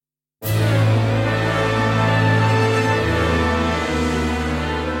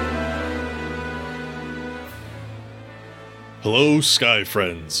Hello, Sky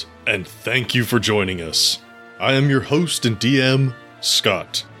Friends, and thank you for joining us. I am your host and DM,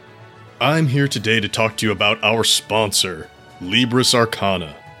 Scott. I'm here today to talk to you about our sponsor, Libris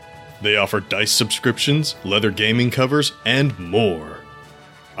Arcana. They offer dice subscriptions, leather gaming covers, and more.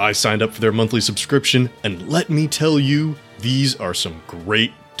 I signed up for their monthly subscription, and let me tell you, these are some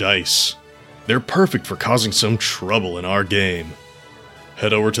great dice. They're perfect for causing some trouble in our game.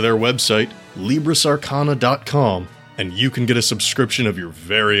 Head over to their website, librisarcana.com, and you can get a subscription of your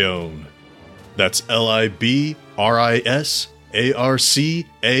very own. That's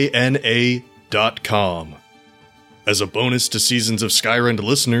librisarcana.com. As a bonus to Seasons of Skyrend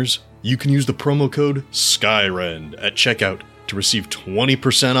listeners, you can use the promo code SKYREND at checkout to receive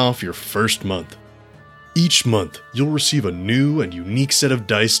 20% off your first month. Each month, you'll receive a new and unique set of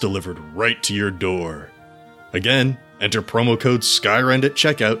dice delivered right to your door. Again, enter promo code SKYREND at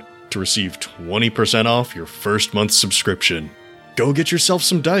checkout to receive 20% off your first month's subscription. Go get yourself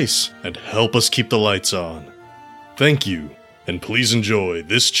some dice and help us keep the lights on. Thank you, and please enjoy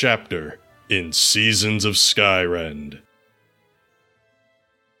this chapter in Seasons of Skyrend.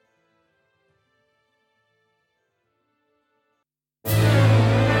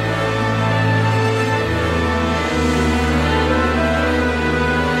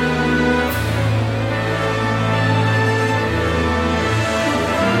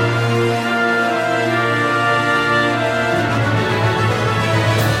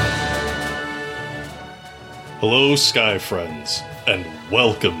 Hello, Sky Friends, and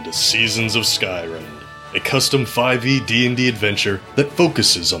welcome to Seasons of Skyrend, a custom 5e D&D adventure that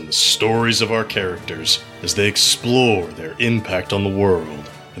focuses on the stories of our characters as they explore their impact on the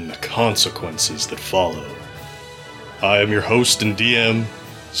world and the consequences that follow. I am your host and DM,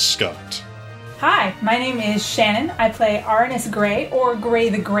 Scott. Hi, my name is Shannon. I play Arnis Grey, or Grey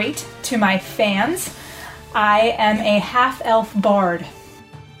the Great, to my fans. I am a half-elf bard.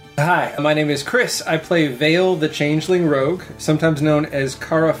 Hi, my name is Chris. I play Vale the Changeling Rogue, sometimes known as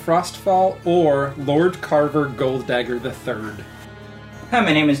Kara Frostfall or Lord Carver Golddagger III. Hi,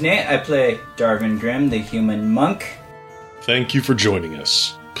 my name is Nate. I play Darvin Grimm, the Human Monk. Thank you for joining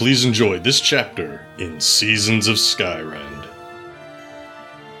us. Please enjoy this chapter in Seasons of Skyrend.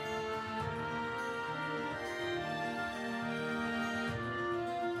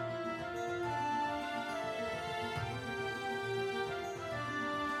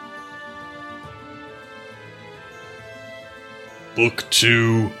 Book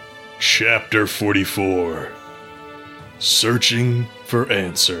 2, Chapter 44. Searching for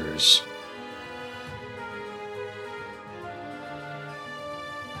Answers.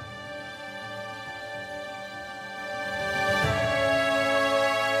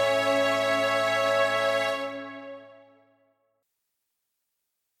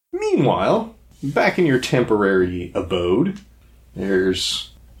 Meanwhile, back in your temporary abode,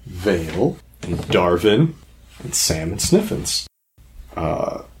 there's Vale and Darvin and Sam and Sniffins.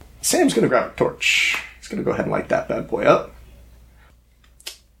 Sam's gonna grab a torch. He's gonna go ahead and light that bad boy up.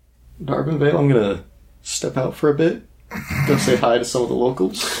 Darvin, Vale, I'm gonna step out for a bit. Go say hi to some of the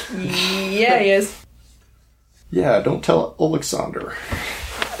locals. Yeah, he is. Yeah, don't tell Alexander.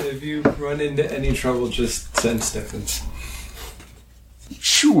 If you run into any trouble, just send Sniffins.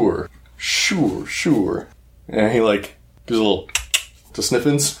 Sure. And he, gives a little to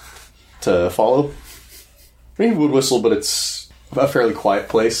Sniffins to follow. I mean, he would whistle, but it's a fairly quiet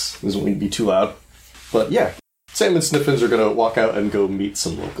place. Doesn't need to be too loud. But yeah, Sam and Sniffins are going to walk out and go meet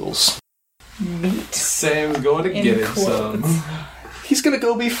some locals. Meet. Sam's going to get him some. He's going to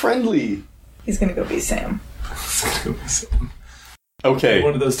go be friendly. He's gonna go be Sam. He's going to go be Sam. Okay.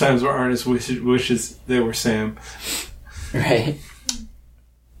 One of those times where Arnis wishes they were Sam. Right.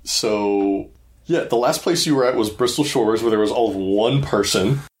 So, yeah, the last place you were at was Bristol Shores, where there was all of one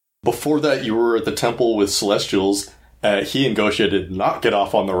person. Before that, you were at the temple with Celestials. He and Gosia did not get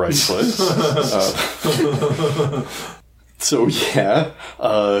off on the right foot. So, yeah,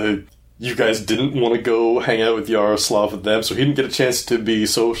 you guys didn't want to go hang out with Yaroslav and them, so he didn't get a chance to be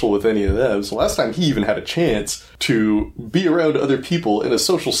social with any of them. So last time he even had a chance to be around other people in a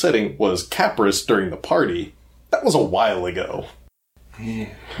social setting was Capris during the party. That was a while ago. Yeah,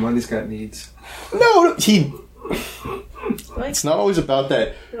 Money's got needs. No, it's not always about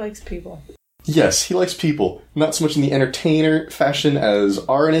that. He likes people. Yes, he likes people. Not so much in the entertainer fashion as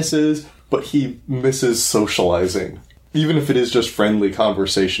Arnis is, but he misses socializing. Even if it is just friendly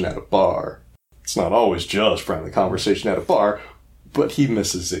conversation at a bar. It's not always just friendly conversation at a bar, but he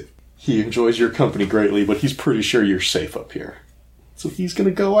misses it. He enjoys your company greatly, but he's pretty sure you're safe up here. So he's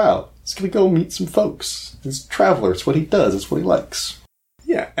gonna go out. He's gonna go meet some folks. He's a traveler. It's what he does. It's what he likes.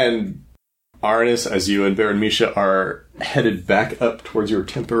 Yeah, and Arnis, as you and Baron Misha are headed back up towards your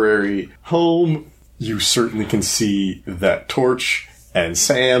temporary home, you certainly can see that Torch and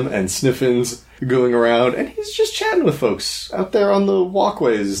Sam and Sniffins going around, and he's just chatting with folks out there on the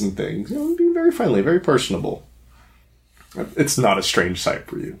walkways and things. Being very friendly, very personable. It's not a strange sight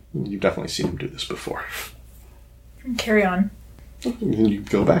for you. You've definitely seen him do this before. Carry on. And you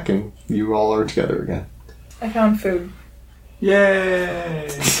go back and you all are together again. I found food. Yay!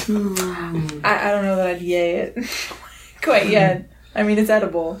 I don't know that I'd yay it quite yet. I mean, it's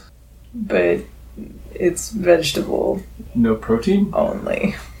edible, but it's vegetable No protein?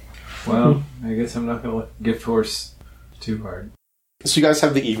 only. Well, I guess I'm not going to gift horse too hard. So you guys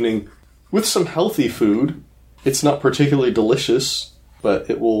have the evening with some healthy food. It's not particularly delicious, but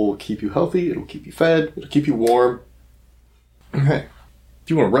it will keep you healthy, it'll keep you fed, it'll keep you warm. Okay.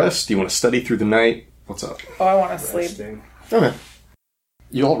 Do you want to rest? Do you want to study through the night? What's up? Oh, I want to sleep. Resting. Okay.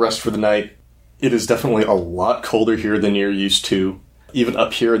 You all rest for the night. It is definitely a lot colder here than you're used to. Even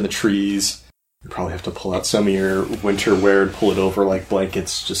up here in the trees, you probably have to pull out some of your winter wear and pull it over like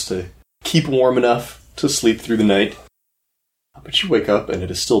blankets just to keep warm enough to sleep through the night. But you wake up and it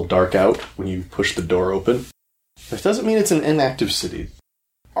is still dark out when you push the door open. That doesn't mean it's an inactive city.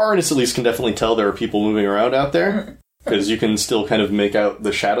 Arnis at least can definitely tell there are people moving around out there, because you can still kind of make out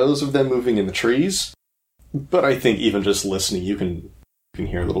the shadows of them moving in the trees. But I think even just listening, you can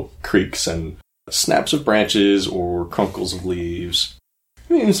hear little creaks and snaps of branches or crunkles of leaves.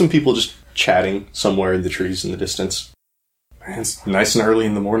 And some people just chatting somewhere in the trees in the distance. Man, it's nice and early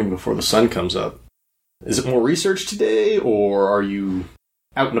in the morning before the sun comes up. Is it more research today, or are you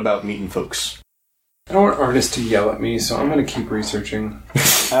out and about meeting folks? I don't want Arnis to yell at me, so I'm going to keep researching.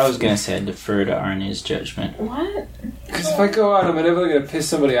 I was gonna say I defer to Arnie's judgment. What? Because if I go out, I'm inevitably going to piss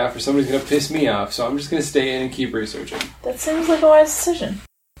somebody off, or somebody's going to piss me off, so I'm just going to stay in and keep researching. That seems like a wise decision.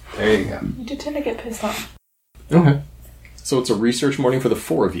 There you go. You do tend to get pissed off. Okay. So it's a research morning for the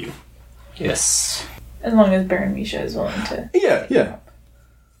four of you. Yes. As long as Baron Misha is willing to. Yeah.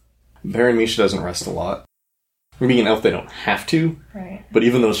 Baron Misha doesn't rest a lot. Being an elf, they don't have to. Right. But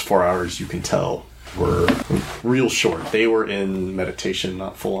even those 4 hours, you can tell, were real short. They were in meditation,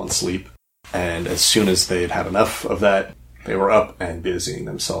 not full-on sleep. And as soon as they'd had enough of that, they were up and busying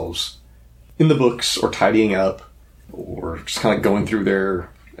themselves in the books, or tidying up, or just kind of going through their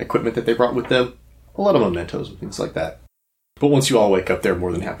equipment that they brought with them. A lot of mementos and things like that. But once you all wake up, they're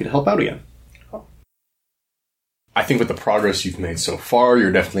more than happy to help out again. I think with the progress you've made so far,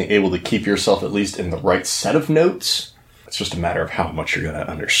 you're definitely able to keep yourself at least in the right set of notes. It's just a matter of how much you're going to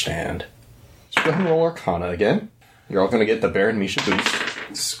understand. So go ahead and roll Arcana again. You're all going to get the Baron Misha boost.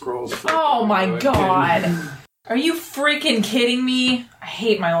 Scrolls. Oh my god. Are you freaking kidding me? I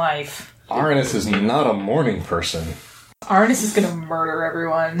hate my life. Arnis is not a morning person. Arnis is gonna murder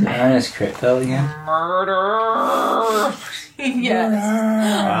everyone. Arnis crit fell again. Murder!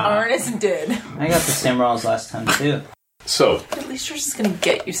 Yes. Arnis did. I got the same rolls last time too. So, At least yours is gonna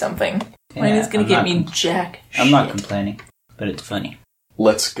get you something. Yeah, Mine is gonna I'm get not me jack shit. I'm not complaining, but it's funny.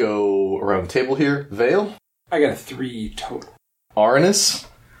 let's go around the table here. Vale, I got a 3 total. Arnis.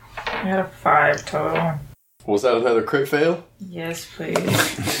 I got a 5 total. Was that another crit fail? Yes, please.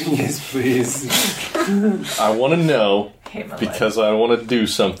 Yes, please. I want to know, Hate my because I want to do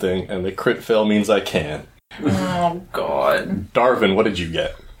something, and the crit fail means I can. life. Oh god. Darvin, what did you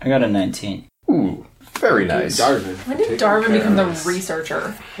get? I got a 19. Ooh, very nice. Darvin. When did Taking Darvin care become the of us.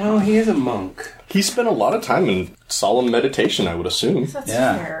 researcher? Well, he is a monk. He spent a lot of time in solemn meditation, I would assume. That's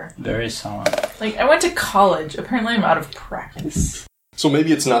Yeah, fair. very solid. Like, I went to college. Apparently I'm out of practice. So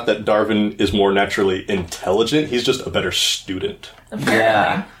maybe it's not that Darvin is more naturally intelligent, he's just a better student. Apparently.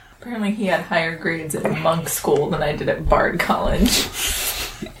 Yeah. Apparently he had higher grades at monk school than I did at Bard College.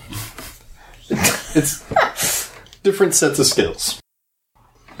 It's different sets of skills.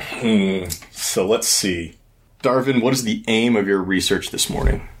 So let's see. Darvin, what is the aim of your research this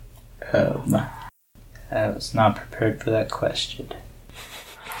morning? I was not prepared for that question.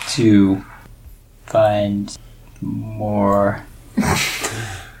 To find more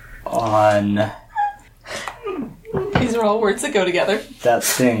on These are all words that go together. that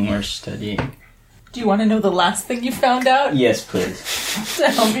thing we're studying. Do you want to know the last thing you found out Yes, please. to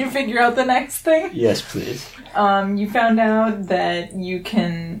help you figure out the next thing? Yes, please. You found out that you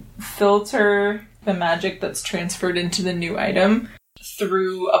can filter the magic that's transferred into the new item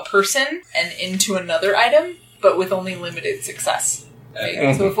through a person and into another item, but with only limited success.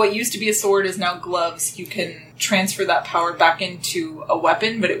 Right? So if what used to be a sword is now gloves, you can transfer that power back into a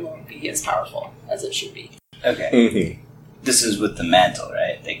weapon, but it won't be as powerful as it should be. Okay. Mm-hmm. This is with the mantle,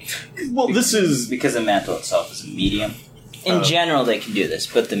 right? Like, Well, this is... because the mantle itself is a medium. In general, they can do this,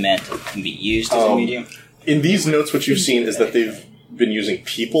 but the mantle can be used as a medium. In these notes, what you've seen is that they've been using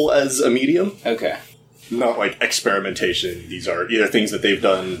people as a medium, Okay. not like experimentation. These are either things that they've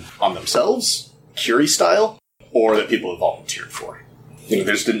done on themselves, Curie style, or that people have volunteered for. They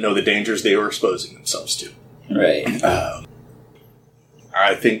just didn't know the dangers they were exposing themselves to. Right.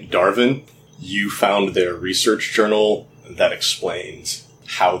 I think, Darvin, you found their research journal that explains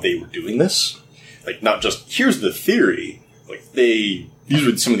how they were doing this. Like, not just, here's the theory. Like, these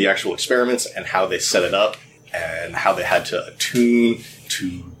were some of the actual experiments and how they set it up and how they had to attune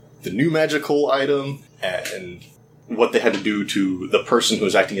to the new magical item and what they had to do to the person who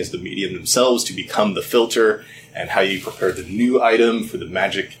was acting as the medium themselves to become the filter and how you prepare the new item for the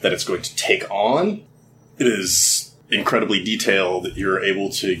magic that it's going to take on. It is incredibly detailed. You're able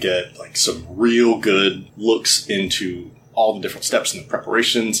to get like some real good looks into all the different steps and the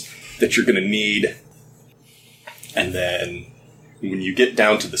preparations that you're going to need. And then when you get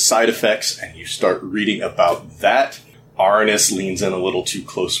down to the side effects and you start reading about that, Arnis leans in a little too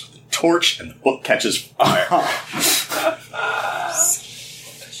close with the torch and the book catches fire.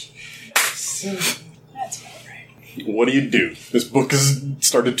 That's about right. What do? This book has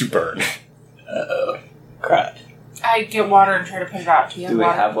started to burn. Uh-oh. Crap. I get water and try to put it out. Do you have Do we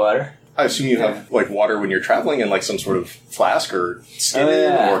water? have water? I assume you have like water when you're traveling in like some sort of flask or skin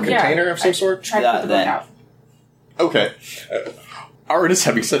yeah. or container of some sort. Try to Yeah, put the book then. out. Okay. Arnis,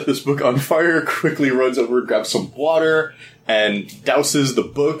 having set this book on fire, quickly runs over and grabs some water and douses the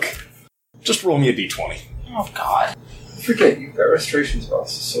book. Just roll me a d20. Oh, God. Forget, you've got restoration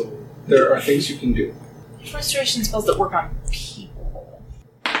spells, so there are things you can do. Restoration spells that work on people.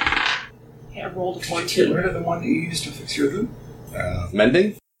 Okay, I rolled a Did you 14. get rid of the one that you used to fix your loot?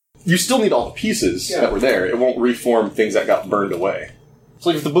 Mending? You still need all the pieces that were there. It won't reform things that got burned away. So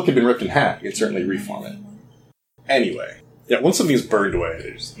like if the book had been ripped in half, you could certainly reform it. Anyway. Yeah, once something's burned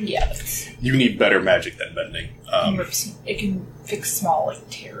away, Yeah, that's... you need better magic than mending. it can fix small, like,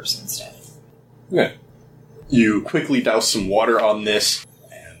 tears and stuff. Yeah. You quickly douse some water on this,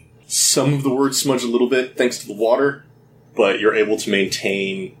 and some of the words smudge a little bit thanks to the water, but you're able to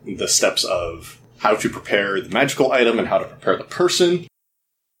maintain the steps of how to prepare the magical item and how to prepare the person.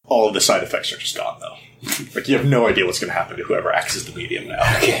 All of the side effects are just gone, though. Like, you have no idea what's going to happen to whoever acts as the medium now.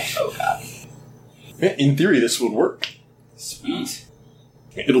 Okay. Oh, God. Yeah, in theory, this would work. Sweet.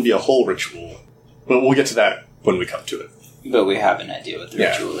 It'll be a whole ritual, but we'll get to that when we come to it. But we have an idea what the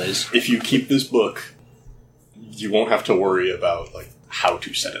ritual is. If you keep this book, you won't have to worry about like how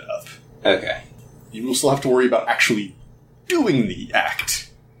to set it up. Okay. You will still have to worry about actually doing the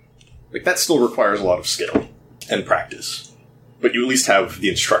act. Like, that still requires a lot of skill and practice. But you at least have the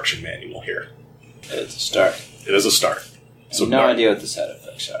instruction manual here. It's a start. It is a start. So No idea what the side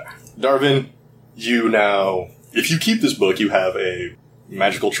effects are. Darvin, you now... If you keep this book, you have a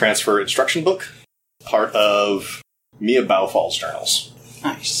magical transfer instruction book, part of Mia Baufal's journals.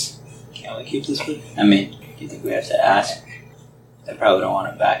 Nice. Can we keep this book? I mean, do you think we have to ask? I probably don't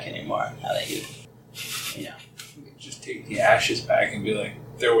want it back anymore now that you know. We could just take the ashes back and be like,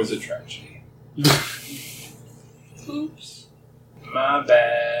 there was a tragedy. Oops. My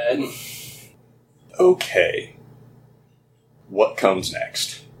bad. Okay. What comes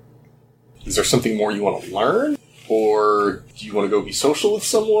next? Is there something more you want to learn? Or do you want to go be social with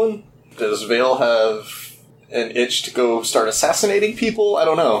someone? Does Vale have an itch to go start assassinating people? I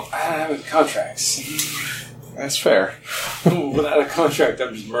don't know. With contracts. That's fair. Without a contract,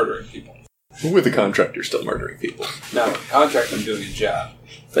 I'm just murdering people. With a contract, you're still murdering people. Now, with a contract, I'm doing a job.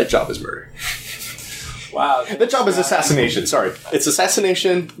 That job is murder. Wow. That job is assassination, sorry. It's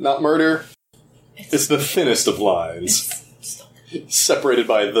assassination, not murder. It's the thinnest of lines. Separated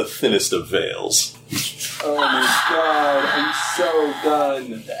by the thinnest of veils. Oh my god, I'm so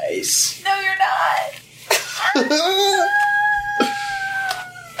done. Nice. No, you're not.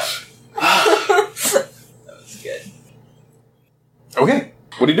 That was good. Okay,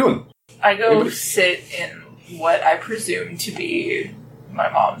 what are you doing? I go Anybody? sit in what I presume to be my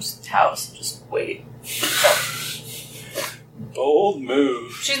mom's house and just wait. Bold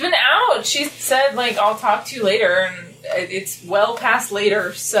move. She's been out. She said, like, I'll talk to you later, and it's well past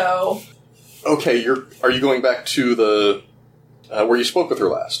later, so... Okay, are you going back to the... where you spoke with her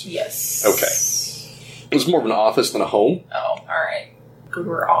last? Yes. Okay. It was more of an office than a home. Oh, alright. Go to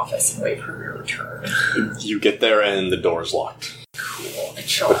her office and wait for her to return. You get there and the door's locked. Cool. And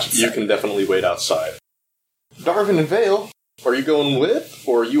chill But outside. you can definitely wait outside. Darvin and Vale, are you going with?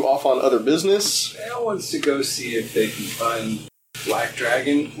 Or are you off on other business? Vale wants to go see if they can find Black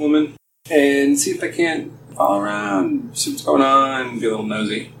Dragon Woman and see if they can't follow around, see what's going on, be a little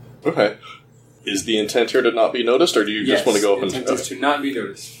nosy. Okay. Is the intent here to not be noticed, or do you just want to go up and... intent is to not be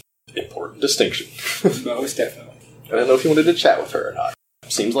noticed. Important distinction. Most definitely. I don't know if you wanted to chat with her or not.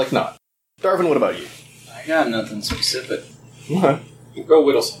 Seems like not. Darvin, what about you? I got nothing specific. Okay. Go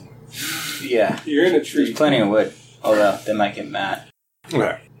whittle somewhere. Yeah. You're in a tree. There's plenty of wood. Although, they might get mad.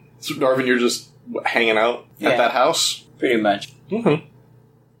 Okay. So, Darvin, you're just hanging out at that house? Pretty much. Mm-hmm.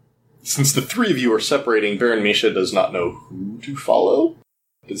 Since the three of you are separating, Baron Misha does not know who to follow.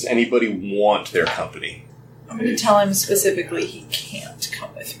 Does anybody want their company? I'm going to tell him specifically he can't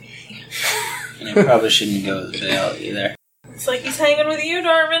come with me. And you probably shouldn't go with Vale either. It's like he's hanging with you,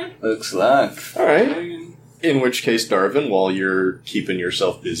 Darvin. Looks like. Alright. In which case, Darvin, while you're keeping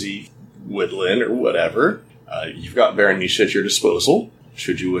yourself busy whittling or whatever, you've got Baron Misha at your disposal,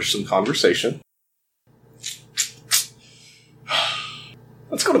 should you wish some conversation.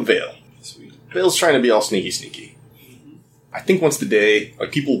 Let's go to Vale. Sweet. Vale's trying to be all sneaky. I think once the day,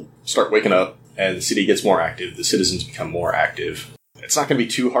 people start waking up and the city gets more active, the citizens become more active, it's not going to be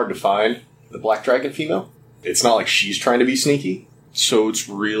too hard to find the Black Dragon female. It's not like she's trying to be sneaky, so it's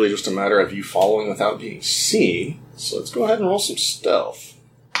really just a matter of you following without being seen. So let's go ahead and roll some stealth.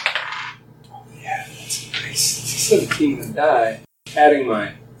 Yeah, that's nice. It's a 17 to die. Adding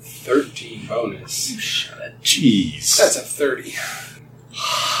my 13 bonus. Jeez. That's a 30.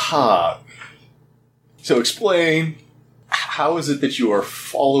 Ha. So explain, how is it that you are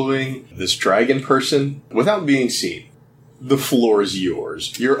following this dragon person without being seen? The floor is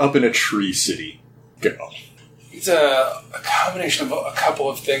yours. You're up in a tree city. Go. It's a combination of a couple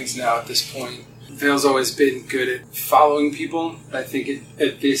of things now at this point. Vale's always been good at following people. I think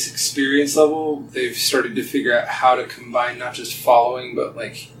at this experience level, they've started to figure out how to combine not just following, but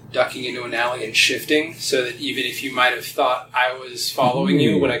ducking into an alley and shifting, so that even if you might have thought I was following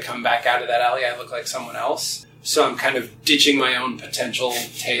you, when I come back out of that alley, I look like someone else. So I'm kind of ditching my own potential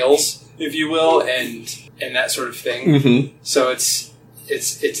tails, if you will, and that sort of thing. Mm-hmm. So it's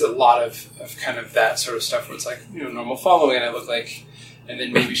a lot of kind of that sort of stuff where it's normal following, and I look like, and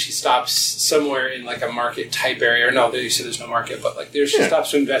then maybe she stops somewhere in a market type area, or no, you said there's no market, but she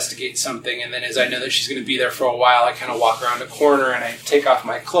stops to investigate something, and then as I know that she's going to be there for a while, I kind of walk around a corner and I take off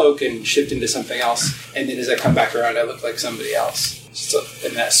my cloak and shift into something else, and then as I come back around, I look like somebody else. So,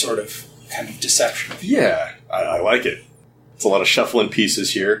 and that sort of kind of deception. Yeah, I like it. It's a lot of shuffling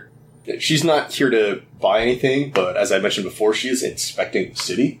pieces here. She's not here to buy anything, but as I mentioned before, she is inspecting the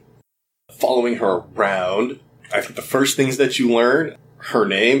city. Following her around, I think the first things that you learn, her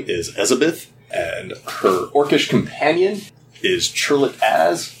name is Ezabeth, and her orcish companion is Churlet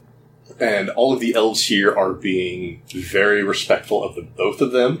Az, and all of the elves here are being very respectful of the both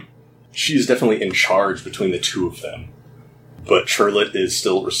of them. She is definitely in charge between the two of them, but Churlet is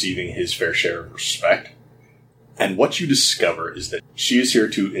still receiving his fair share of respect. And what you discover is that she is here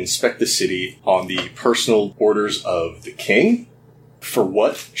to inspect the city on the personal orders of the king. For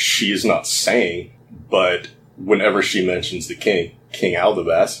what, she is not saying, but whenever she mentions the king, King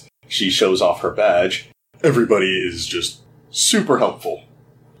Aldabas, she shows off her badge. Everybody is just super helpful.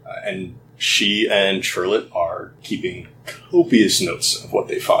 And she and Churlet are keeping copious notes of what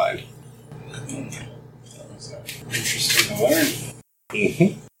they find. Interesting to learn.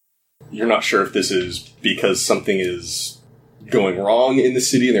 Mm-hmm. You're not sure if this is because something is going wrong in the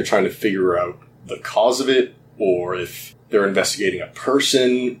city and they're trying to figure out the cause of it, or if they're investigating a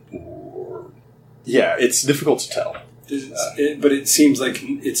person, or... Yeah, it's difficult to tell. But it seems like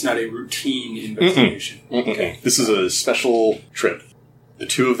it's not a routine investigation. Okay. This is a special trip. The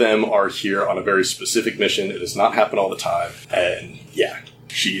two of them are here on a very specific mission. It does not happen all the time. And, yeah,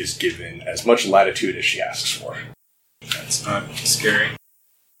 she is given as much latitude as she asks for. That's not scary.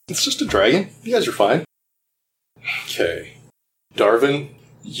 It's just a dragon. You guys are fine. Okay. Darvin,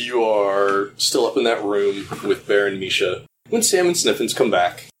 you are still up in that room with Baron Misha when Sam and Sniffins come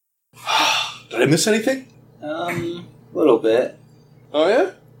back. Did I miss anything? A little bit. Oh,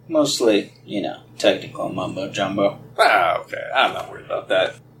 yeah? Mostly, technical mumbo jumbo. Okay. I'm not worried about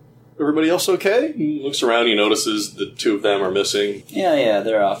that. Everybody else okay? He looks around, he notices the two of them are missing. Yeah,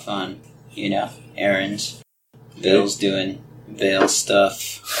 they're off on, errands. Vale's doing Vale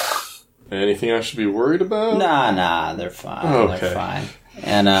stuff. Anything I should be worried about? Nah, they're fine. Okay. They're fine.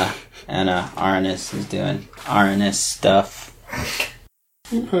 And Arnis is doing Arnis stuff.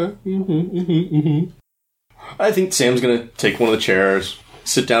 I think Sam's gonna take one of the chairs,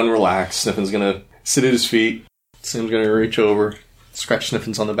 sit down and relax. Sniffin's gonna sit at his feet. Sam's gonna reach over, scratch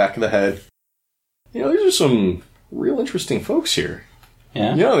Sniffins on the back of the head. These are some real interesting folks here.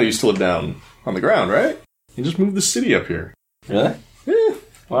 Yeah? They used to live down on the ground, right? You just moved the city up here. Really? Yeah.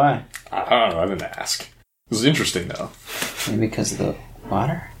 Why? I don't know, I didn't ask. This is interesting, though. Maybe because of the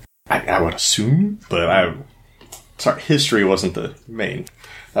water? I would assume, but sorry, history wasn't the main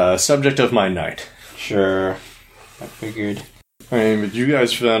subject of my night. Sure. I figured. I mean, but you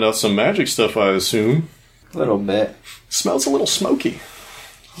guys found out some magic stuff, I assume. A little bit. Smells a little smoky.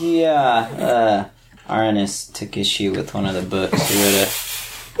 Yeah, Arnis took issue with one of the books. He wrote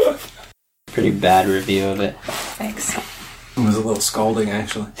a pretty bad review of it. Thanks. It was a little scalding,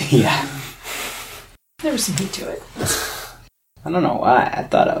 actually. Yeah. There was some heat to it. I don't know why. I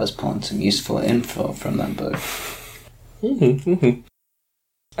thought I was pulling some useful info from that book.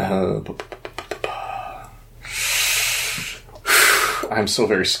 I'm so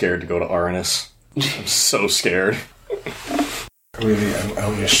very scared to go to Arnis. I'm so scared. Really, I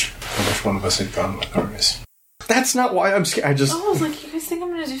wish one of us had gone with Arnis. That's not why I'm scared. I was like, you guys think I'm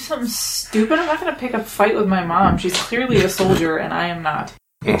going to do something stupid? I'm not going to pick a fight with my mom. She's clearly a soldier, and I am not.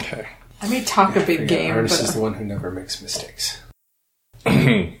 Okay. I may talk a big game, Arnis but... is the one who never makes mistakes.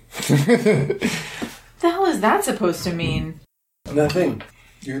 the hell is that supposed to mean? Nothing.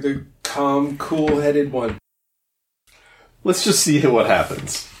 You're the calm, cool-headed one. Let's just see what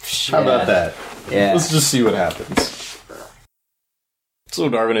happens. How about that? Yeah. Let's just see what happens. So,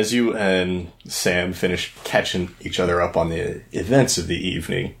 Darwin, as you and Sam finish catching each other up on the events of the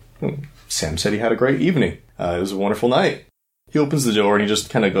evening, Sam said he had a great evening. It was a wonderful night. He opens the door and he just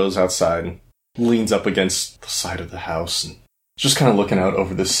kind of goes outside and leans up against the side of the house and just kind of looking out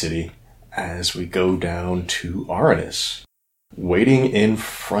over the city as we go down to Arnis, waiting in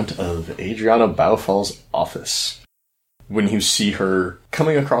front of Adriana Baufal's office. When you see her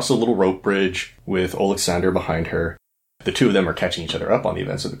coming across a little rope bridge with Alexander behind her, the two of them are catching each other up on the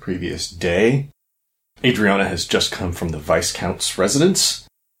events of the previous day. Adriana has just come from the Viscount's residence,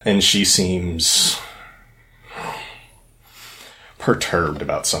 and she seems perturbed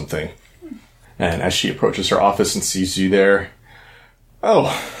about something. And as she approaches her office and sees you there,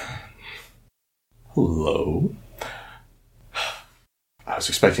 oh, hello. I was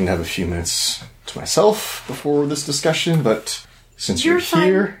expecting to have a few minutes to myself before this discussion, but since you're fine.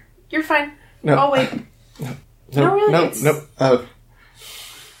 here... You're fine. No. Oh, wait. No, really, no, it's- no.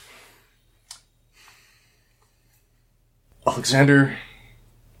 Alexander,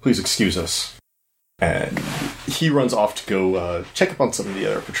 please excuse us. And he runs off to go check up on some of the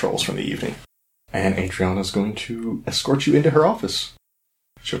other patrols from the evening. And Adriana's going to escort you into her office.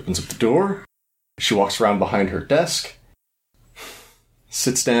 She opens up the door. She walks around behind her desk.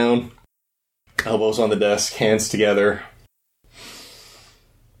 Sits down. Elbows on the desk, hands together.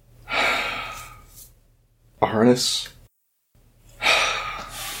 Arnis.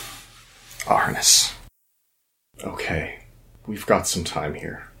 Arnis. Okay, we've got some time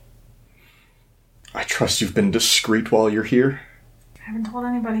here. I trust you've been discreet while you're here? I haven't told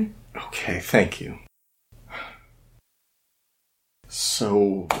anybody. Okay, thank you.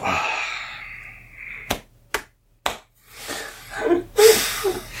 So...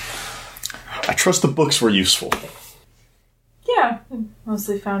 I trust the books were useful. Yeah, we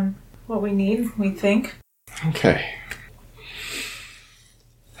mostly found what we need, we think. Okay.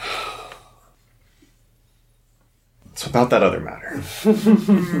 So about that other matter.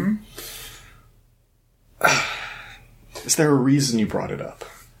 Is there a reason you brought it up?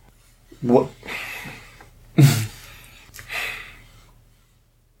 What?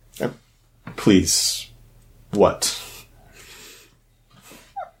 Please. What?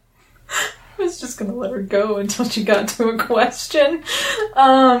 I was just gonna let her go until she got to a question.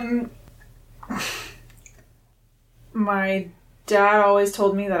 My dad always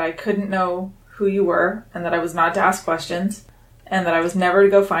told me that I couldn't know who you were, and that I was not to ask questions, and that I was never to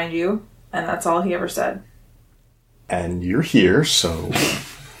go find you, and that's all he ever said. And you're here, so...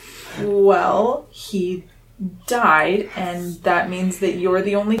 Well, he died, and that means that you're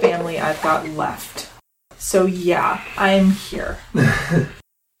the only family I've got left. So yeah, I'm here.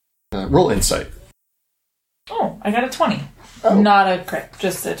 roll insight. Oh, I got a 20. Oh. Not a crit,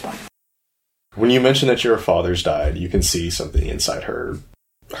 just a 20. When you mention that your father's died, you can see something inside her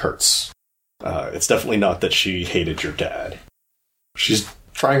hurts. It's definitely not that she hated your dad. She's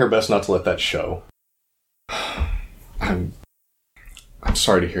trying her best not to let that show. I'm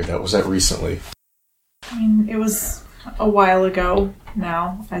sorry to hear that. Was that recently? I mean, it was a while ago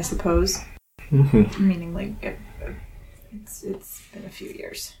now, I suppose. Mm-hmm. Meaning, like, it's been a few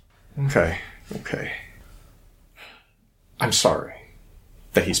years. Okay. I'm sorry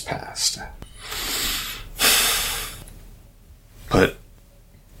that he's passed. But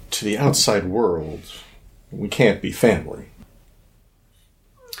to the outside world, we can't be family.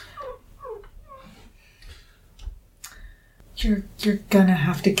 You're gonna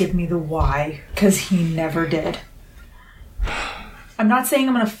have to give me the why, because he never did. I'm not saying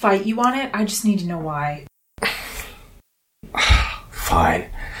I'm going to fight you on it. I just need to know why.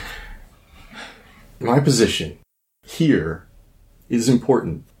 Fine. My position here is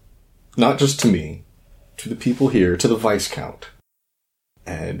important. Not just to me, to the people here, to the Viscount.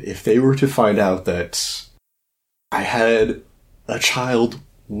 And if they were to find out that I had a child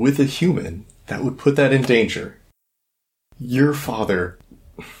with a human, that would put that in danger. Your father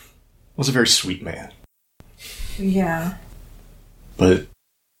was a very sweet man. Yeah. But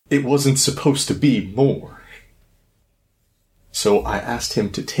it wasn't supposed to be more. So I asked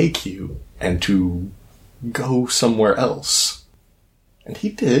him to take you and to go somewhere else. And he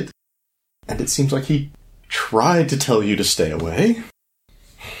did. And it seems like he tried to tell you to stay away.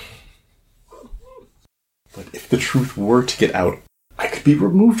 But if the truth were to get out, I could be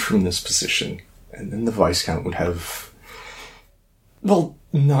removed from this position. And then the Viscount would have... well,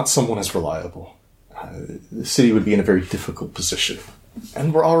 not someone as reliable. The city would be in a very difficult position.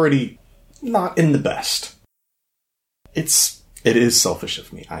 And we're already not in the best. It is selfish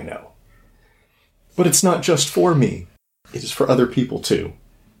of me, I know. But it's not just for me. It is for other people, too.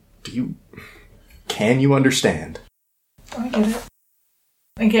 Can you understand? I get it.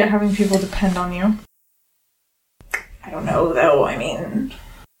 I get having people depend on you. I don't know, though. I mean,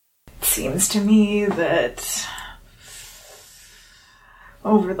 it seems to me that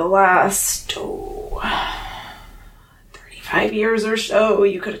over the last 35 years or so,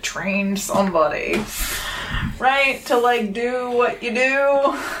 you could have trained somebody, right, to, do what you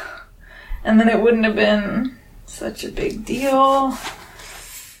do, and then it wouldn't have been such a big deal.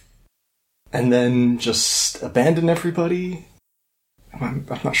 And then just abandon everybody? I'm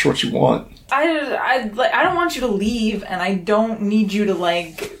not sure what you want. I don't want you to leave, and I don't need you to,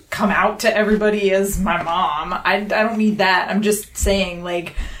 come out to everybody as my mom. I don't need that. I'm just saying,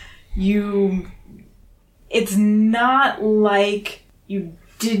 it's not like you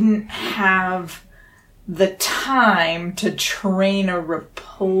didn't have the time to train a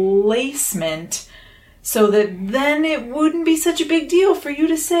replacement so that then it wouldn't be such a big deal for you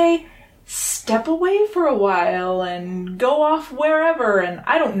to say, step away for a while and go off wherever and,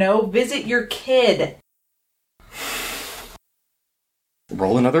 I don't know, visit your kid.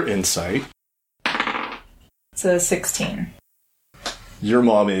 Roll another insight. It's a 16. Your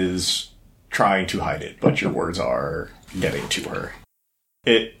mom is trying to hide it, but your words are getting to her.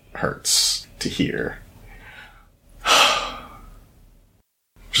 It hurts to hear.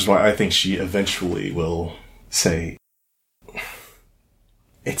 Which is why I think she eventually will say,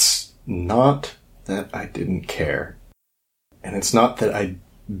 it's not that I didn't care, and it's not that I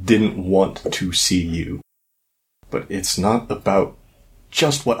didn't want to see you, but it's not about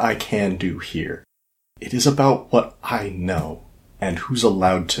just what I can do here. It is about what I know, and who's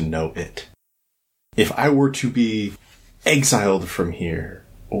allowed to know it. If I were to be exiled from here,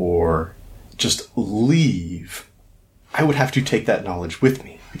 or just leave, I would have to take that knowledge with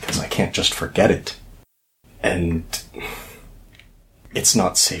me, because I can't just forget it. And it's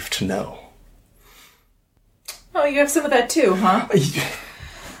not safe to know. Oh, you have some of that too, huh?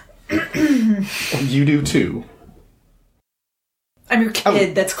 You do too. I'm your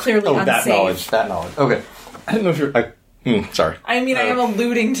kid. That's clearly unsafe. That knowledge. Okay. I didn't know if you're... sorry. I mean, I am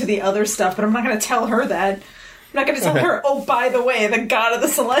alluding to the other stuff, but I'm not going to tell her that. I'm not going to tell her, oh, by the way, the god of the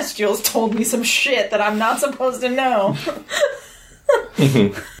Celestials told me some shit that I'm not supposed to know.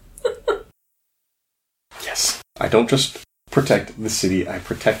 Yes. I don't just protect the city, I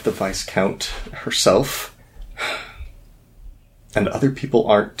protect the Viscount herself. And other people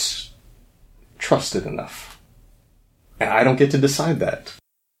aren't trusted enough. And I don't get to decide that.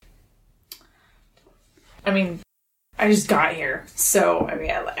 I mean, I just got here, so,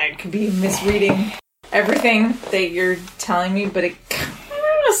 I could be misreading everything that you're telling me, but it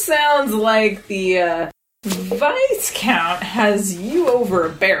kind of sounds like the Viscount has you over a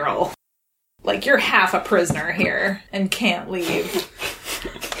barrel. Like you're half a prisoner here and can't leave.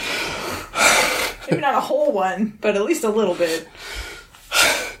 Maybe not a whole one, but at least a little bit.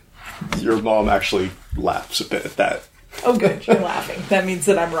 Your mom actually laughs a bit at that. Oh good, you're laughing. That means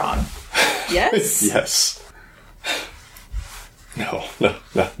that I'm wrong. Yes? Yes. No.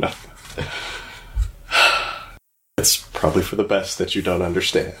 It's probably for the best that you don't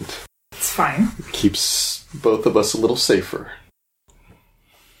understand. It's fine. It keeps both of us a little safer.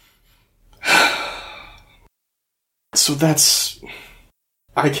 So that's...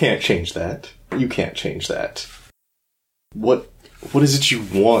 I can't change that. You can't change that. What is it you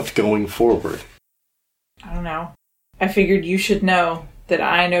want going forward? I don't know. I figured you should know that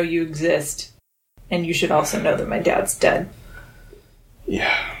I know you exist. And you should also know that my dad's dead.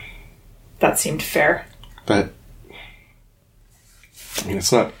 Yeah. That seemed fair. But I mean,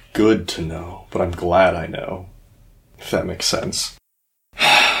 it's not good to know, but I'm glad I know. If that makes sense.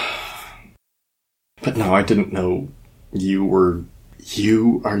 But no, I didn't know you were...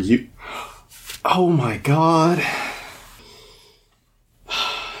 Are you... Oh my god.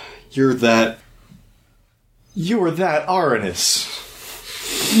 You're that Aranus.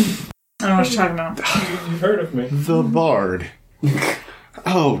 I don't know what you're talking about. You've heard of me. The bard.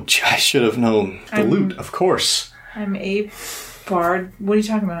 Oh, I should have known. The lute, of course. I'm a bard. What are you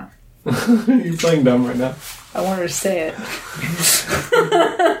talking about? You're playing dumb right now. I wanted to say it.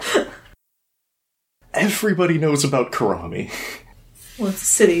 Everybody knows about Karami. Well, it's a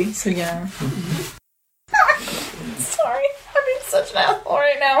city, so yeah. Sorry, I'm being such an asshole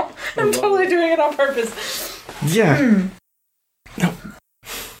right now. I'm totally doing it on purpose. Yeah. No.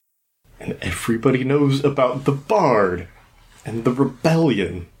 And everybody knows about the bard and the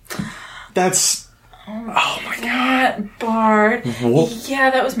rebellion. That's... Oh my god. That bard. What?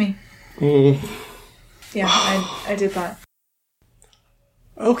 Yeah, that was me. Mm. Yeah, I did that.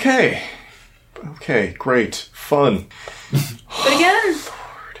 Okay, great. Fun. But again,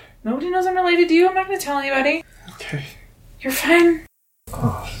 nobody knows I'm related to you. I'm not going to tell anybody. Okay. You're fine.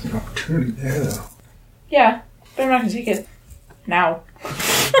 Oh, there's an opportunity there, though. Yeah, but I'm not going to take it now.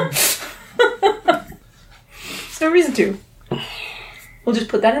 There's no reason to. We'll just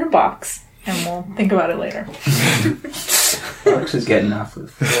put that in a box, and we'll think about it later. Box is getting off the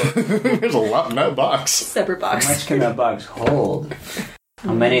floor. There's a lot in that box. Separate How box. much can that box hold?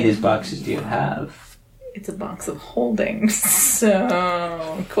 How many of these boxes do you have? It's a box of holdings,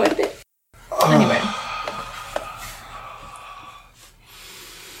 so quite a bit. Anyway.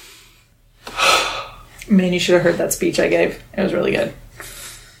 Man, you should have heard that speech I gave. It was really good.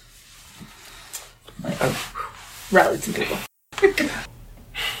 Like, rallied some people.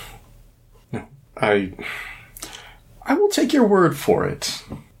 No, I will take your word for it.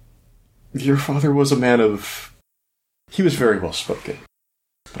 Your father was a man of... He was very well spoken.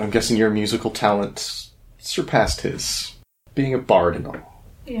 But I'm guessing your musical talent surpassed his, being a bard and all.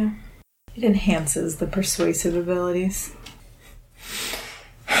 Yeah. It enhances the persuasive abilities.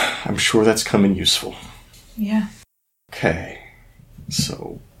 I'm sure that's come in useful. Yeah. Okay.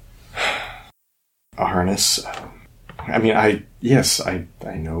 So... Arnis... I mean, I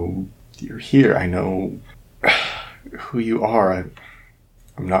know you're here. I know who you are.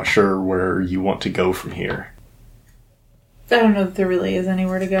 I'm not sure where you want to go from here. I don't know that there really is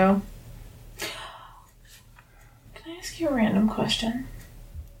anywhere to go. Can I ask you a random question?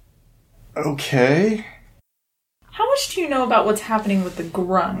 Okay. How much do you know about what's happening with the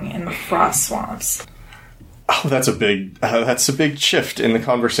grung in the frost swamps? Oh, that's a big shift in the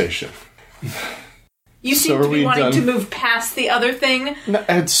conversation. You seem So to are be we wanting done? to move past the other thing, No,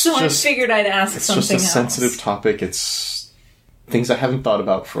 it's so just I figured I'd ask it's something just a else. sensitive topic. It's things I haven't thought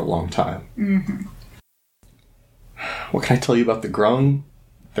about for a long time. Mm-hmm. What can I tell you about the grung?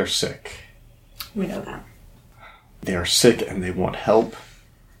 They're sick. We know that. They are sick and they want help.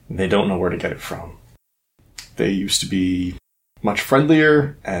 And they don't know where to get it from. They used to be much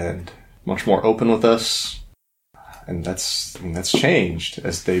friendlier and much more open with us. And that's changed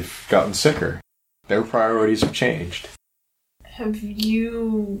as they've gotten sicker. Their priorities have changed. Have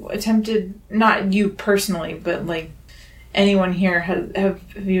you attempted, not you personally, but like anyone here, have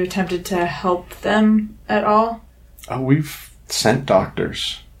you attempted to help them at all? Oh, we've sent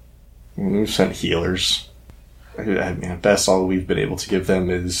doctors. We've sent healers. I mean, at best, all we've been able to give them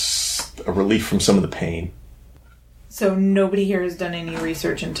is a relief from some of the pain. So nobody here has done any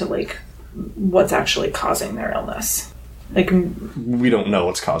research into like what's actually causing their illness? Like, We don't know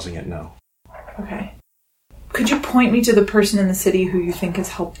what's causing it, no. okay. Could you point me to the person in the city who you think has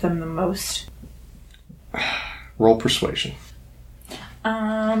helped them the most? Roll persuasion.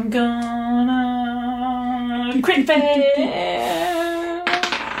 I'm gonna crit fail.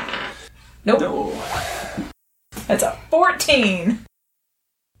 Nope. No. That's a 14.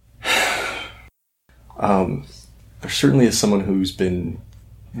 There certainly is someone who's been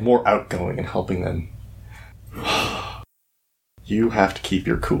more outgoing in helping them. You have to keep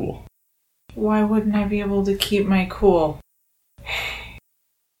your cool. Why wouldn't I be able to keep my cool?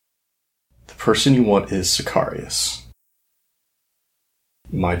 The person you want is Sicarius.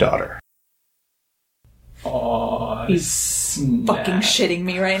 My daughter. Oh, He's fucking shitting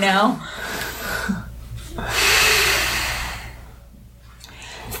me right now.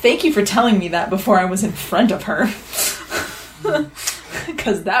 Thank you for telling me that before I was in front of her.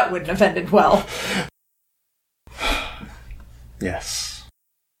 Because that wouldn't have ended well. Yes.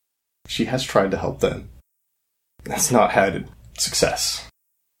 She has tried to help them. Has not had success.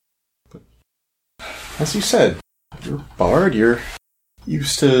 But, as you said, you're a bard, you're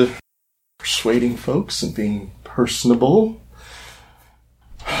used to persuading folks and being personable.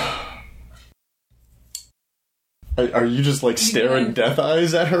 Are you just, like, staring death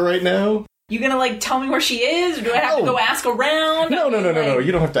eyes at her right now? You gonna, like, tell me where she is, or do I have to go ask around? No.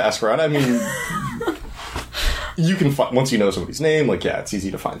 You don't have to ask around. I mean, you can find, once you know somebody's name, like, yeah, it's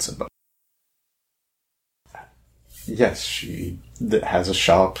easy to find somebody. Yes, she has a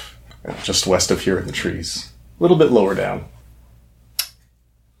shop just west of here in the trees. A little bit lower down.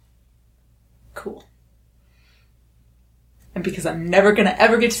 Cool. And because I'm never gonna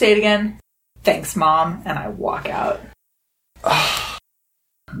ever get to say it again, thanks, Mom, and I walk out.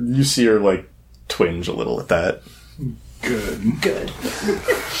 You see her, like, twinge a little at that. Good.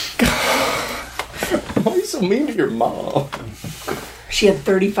 Why are you so mean to your mom? She had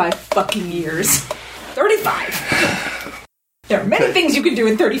 35 fucking years. 35! There are many things you can do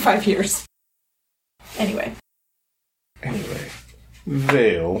in 35 years. Anyway,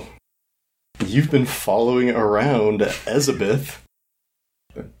 Vale, you've been following around Elizabeth.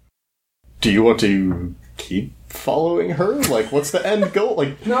 Do you want to keep following her? Like, what's the end goal?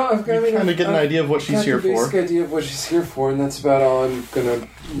 Like, No, I've got you kind of get an idea of what she's here the basic for. idea of what she's here for, and that's about all I'm gonna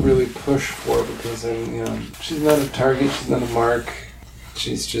really push for, because she's not a target, she's not a mark.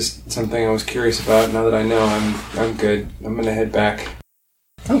 She's just something I was curious about. Now that I know, I'm good. I'm gonna head back.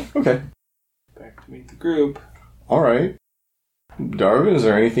 Oh, okay. Back to meet the group. All right. Darwin, is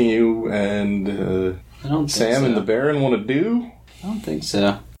there anything you and I don't think Sam so. and the Baron want to do? I don't think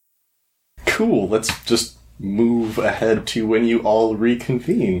so. Cool. Let's just move ahead to when you all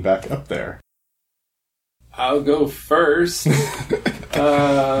reconvene back up there. I'll go first.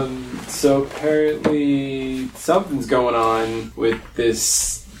 So apparently something's going on with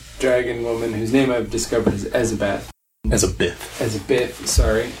this dragon woman whose name I've discovered is Elizabeth. Elizabeth.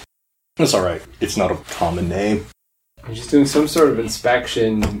 Sorry. That's all right. It's not a common name. And she's doing some sort of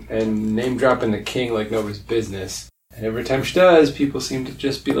inspection and name dropping the king like nobody's business. And every time she does, people seem to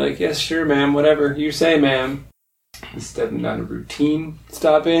just be like, yes, sure, ma'am, whatever you say, ma'am. It's definitely not a routine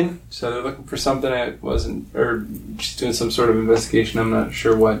stop in. So they're looking for something I wasn't, or she's doing some sort of investigation. I'm not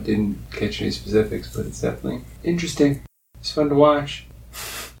sure what, didn't catch any specifics, but it's definitely interesting. It's fun to watch.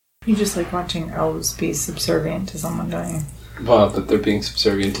 you just like watching elves be subservient to someone dying. Well, but they're being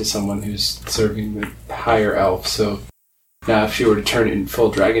subservient to someone who's serving the higher elf, so now if she were to turn it in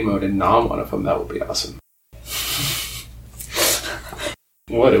full dragon mode and nom one of them, that would be awesome.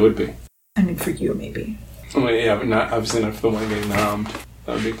 What it would be. I mean, for you, maybe. Well, yeah, but not obviously not for the one getting nommed.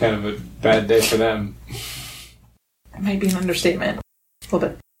 That would be kind of a bad day for them. It might be an understatement. A little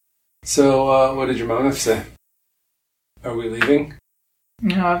bit. So, what did your mom have to say? Are we leaving?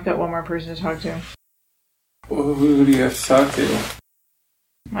 No, I've got one more person to talk to. Who do you have to talk to?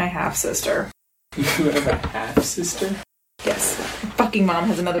 My half-sister. You have a half-sister? Yes. My fucking mom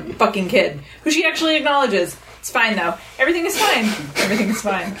has another fucking kid, who she actually acknowledges. It's fine, though. Everything is fine. Everything is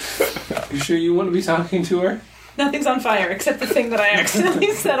fine. You sure you want to be talking to her? Nothing's on fire, except the thing that I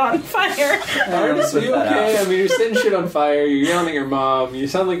accidentally set on fire. Are put you that okay? out. I mean, you're setting shit on fire, you're yelling at your mom, you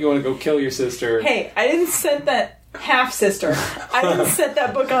sound like you want to go kill your sister. Hey, I didn't set that half-sister. I didn't set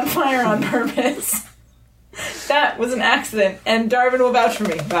that book on fire on purpose. That was an accident, and Darwin will vouch for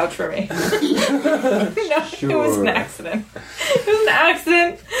me. Vouch for me. No, it was an accident. It was an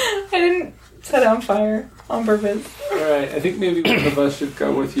accident. I didn't set it on fire on purpose. Alright, I think maybe one of us should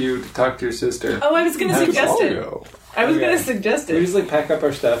go with you to talk to your sister. Oh, I was going to suggest it. I was Okay. going to suggest We it. just pack up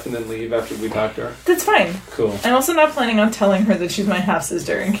our stuff and then leave after we talk to her. That's fine. Cool. I'm also not planning on telling her that she's my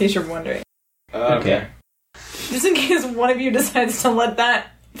half-sister, in case you're wondering. Okay. Just in case one of you decides to let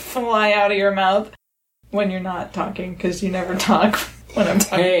that fly out of your mouth when you're not talking, because you never talk when I'm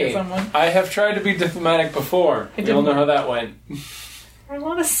talking to Hey, someone. I have tried to be diplomatic before. I We all didn't- know how that went. There's a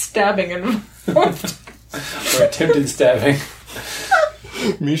lot of stabbing involved. Or attempted stabbing.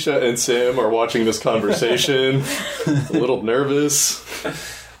 Misha and Sam are watching this conversation, a little nervous.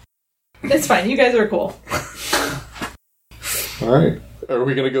 It's fine, you guys are cool. Alright. Are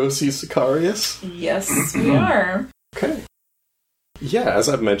we going to go see Sicarius? Yes, we are. Okay. Yeah, as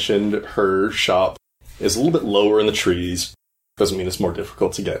I've mentioned, her shop is a little bit lower in the trees. Doesn't mean it's more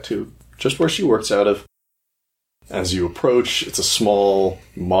difficult to get to. Just where she works out of. As you approach, it's a small,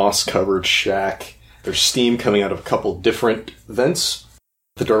 moss-covered shack. There's steam coming out of a couple different vents.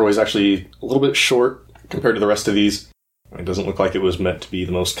 The doorway's actually a little bit short compared to the rest of these. It doesn't look like it was meant to be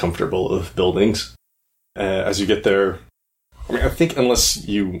the most comfortable of buildings. As you get there, I think unless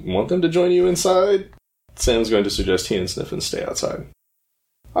you want them to join you inside, Sam's going to suggest he and Sniffin stay outside.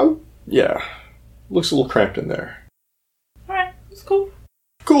 Yeah. Looks a little cramped in there. Alright, it's cool.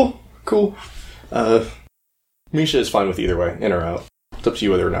 Cool. Misha is fine with either way, in or out. It's up to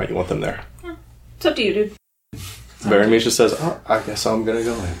you whether or not you want them there. It's up to you, dude. Baron just says, oh, I guess I'm gonna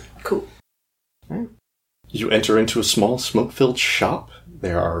go in. Cool. You enter into a small smoke-filled shop.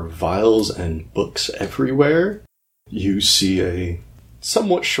 There are vials and books everywhere. You see a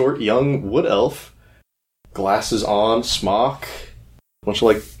somewhat short young wood elf, glasses on, smock, a bunch of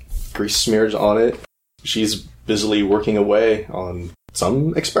like grease smears on it. She's busily working away on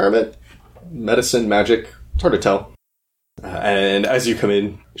some experiment, medicine, magic, it's hard to tell. And as you come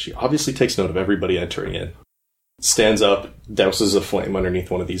in, she obviously takes note of everybody entering in. Stands up, douses a flame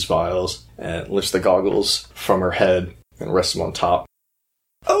underneath one of these vials, and lifts the goggles from her head and rests them on top.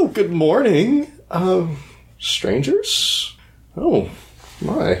 Oh, good morning, strangers? Oh,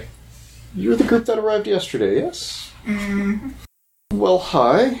 my. You're the group that arrived yesterday, yes? Mm-hmm. Well,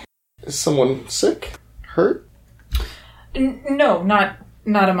 hi. Is someone sick? Hurt? No, not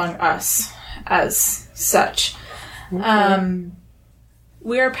among us, as such. Okay.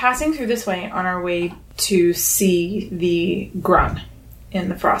 We are passing through this way on our way to see the Grun in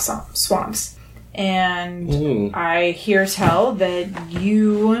the Frost Swamps. And I hear tell that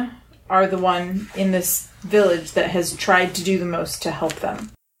you are the one in this village that has tried to do the most to help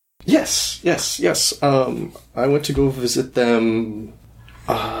them. Yes. I went to go visit them,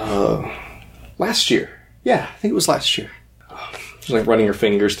 last year. Yeah, I think it was last year. She's like running her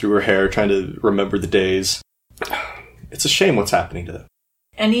fingers through her hair, trying to remember the days. It's a shame what's happening to them.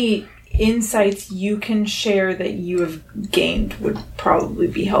 Any insights you can share that you have gained would probably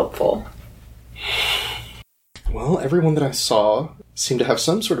be helpful. Well, everyone that I saw seemed to have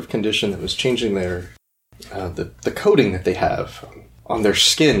some sort of condition that was changing their the coating that they have on their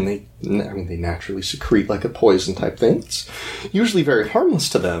skin. They naturally secrete like a poison type thing. It's usually very harmless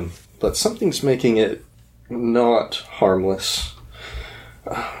to them, but something's making it not harmless.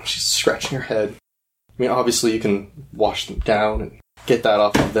 She's scratching her head. I mean, obviously you can wash them down and get that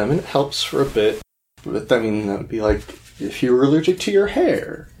off of them, and it helps for a bit. But, I mean, that would be like if you were allergic to your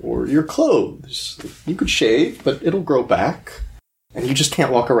hair or your clothes. You could shave, but it'll grow back. And you just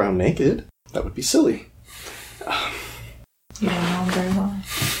can't walk around naked. That would be silly. You don't know him very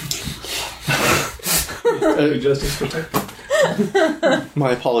well. Justice protected.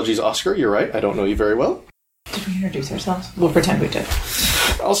 My apologies, Oscar. You're right. I don't know you very well. Did we introduce ourselves? We'll pretend we did.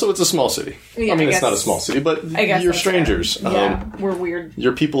 Also, it's a small city. Yeah, I mean, I it's guess- not a small city, but I guess you're that's strangers. fair. Yeah, we're weird.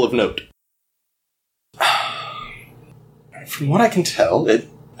 You're people of note. From what I can tell, it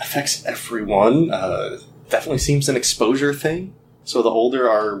affects everyone. Definitely seems an exposure thing. So the older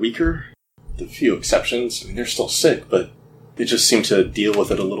are weaker. The few exceptions. I mean, they're still sick, but they just seem to deal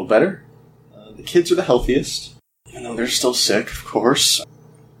with it a little better. The kids are the healthiest, even though they're still sick, of course.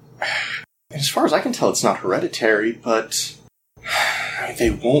 As far as I can tell, it's not hereditary, but I mean, they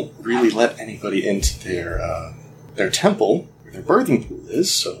won't really let anybody into their temple, where their birthing pool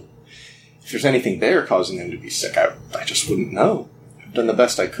is, so if there's anything there causing them to be sick, I just wouldn't know. I've done the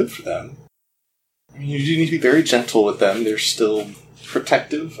best I could for them. I mean, you do need to be very gentle with them. They're still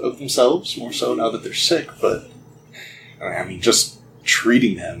protective of themselves, more so now that they're sick, but I mean, just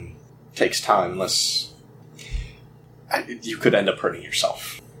treating them takes time, unless you could end up hurting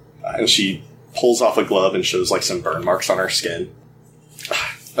yourself. And she pulls off a glove and shows like some burn marks on her skin.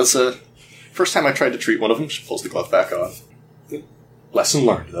 That's the first time I tried to treat one of them. She pulls the glove back on. Lesson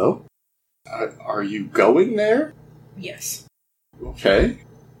learned, though. Are you going there? Yes. Okay.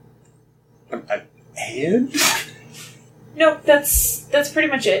 And? Nope, that's pretty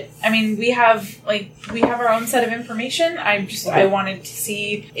much it. I mean, we have our own set of information. I wanted to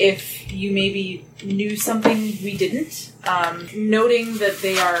see if you maybe knew something we didn't. Noting that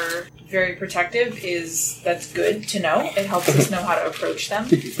they are very protective that's good to know. It helps us know how to approach them.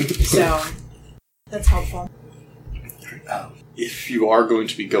 So that's helpful. If you are going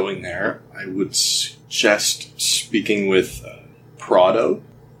to be going there, I would suggest speaking with Prado.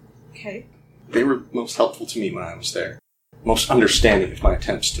 Okay. They were most helpful to me when I was there. Most understanding of my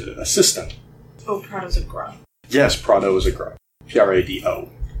attempts to assist them. Oh, Prado's a Grun. Yes, Prado is a Grun.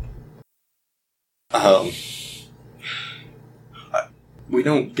 Prado. We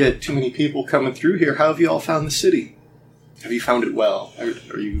don't get too many people coming through here. How have you all found the city? Have you found it well?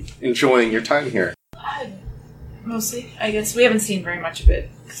 Are you enjoying your time here? Mostly, I guess. We haven't seen very much of it.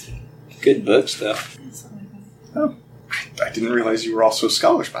 Good books, though. Oh, I didn't realize you were also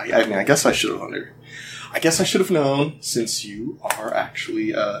scholars. But I mean, I guess I should have known, since you are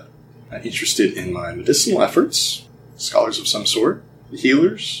actually interested in my medicinal efforts. Scholars of some sort.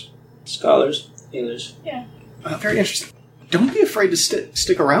 Healers. Scholars, healers. Yeah. Very interesting. Don't be afraid to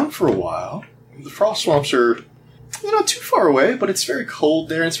stick around for a while. The frost swamps are not too far away, but it's very cold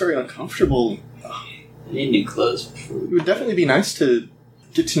there and it's very uncomfortable. I need new clothes for food. It would definitely be nice to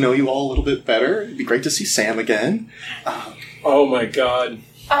get to know you all a little bit better. It'd be great to see Sam again. Oh my god.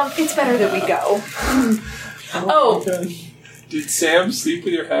 It's better that we go. Oh, Did Sam sleep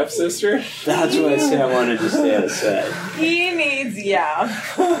with your half sister? That's why I said I wanted to stay outside. he needs,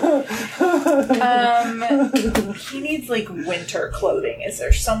 he needs, like, winter clothing. Is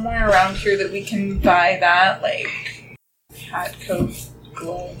there somewhere around here that we can buy that? Like, hat, coat,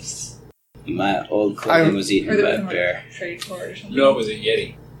 gloves? My old clothing was Or eaten that by we a can, like, bear. trade for or something? No, it was a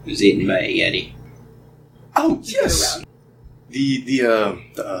Yeti. It was eaten by a Yeti. Oh, Go yes! around.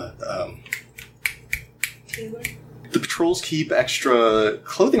 Taylor? The patrols keep extra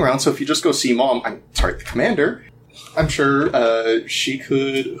clothing around, so if you just go see the commander, I'm sure she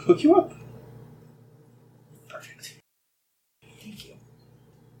could hook you up. Perfect. Thank you.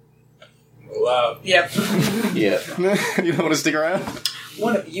 Wow. Yep. Yeah. You don't want to stick around?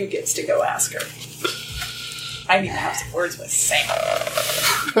 One of you gets to go ask her. I need to have some words with Sam.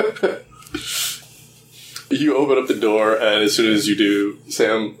 You open up the door, and as soon as you do,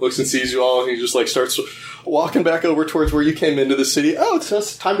 Sam looks and sees you all, and he just like starts walking back over towards where you came into the city. Oh, it's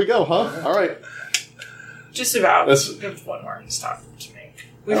just time to go, huh? All right. Just about. That's- There's one more stop to make.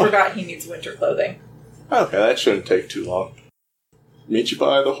 We forgot he needs winter clothing. Okay, that shouldn't take too long. Meet you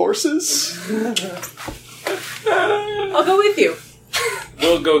by the horses. I'll go with you.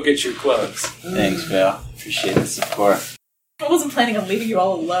 We'll go get your clothes. Thanks, Val. Appreciate the support. I wasn't planning on leaving you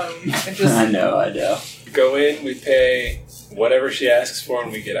all alone. And just I know. Go in, we pay whatever she asks for,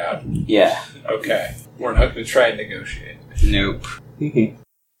 and we get out. Yeah. Okay. We're not going to try and negotiate. Nope.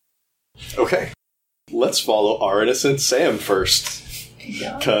 Okay. Let's follow Arnis and Sam first.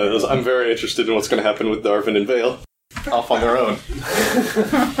 Because I'm very interested in what's going to happen with Darvin and Vale. Off on their own.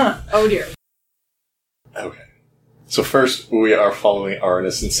 Oh dear. Okay. So first, we are following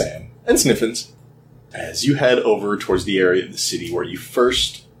Arnis and Sam, and Sniffins, as you head over towards the area of the city where you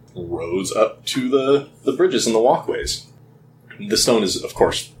first rose up to the bridges and the walkways. The stone is, of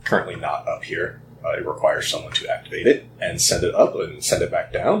course, currently not up here. It requires someone to activate it and send it up and send it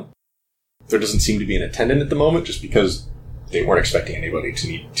back down. There doesn't seem to be an attendant at the moment, just because they weren't expecting anybody to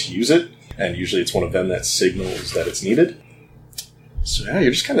need to use it, and usually it's one of them that signals that it's needed. So now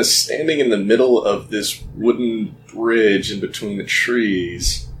you're just kind of standing in the middle of this wooden bridge in between the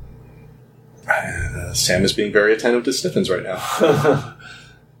trees. Sam is being very attentive to Sniffins right now.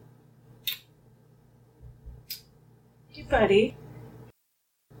 Hey, buddy.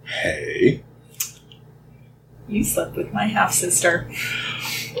 Hey. You slept with my half-sister.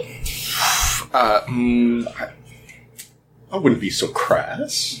 I wouldn't be so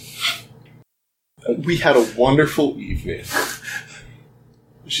crass. We had a wonderful evening.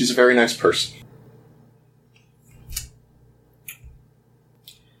 She's a very nice person.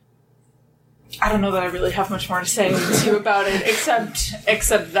 I don't know that I really have much more to say to you about it,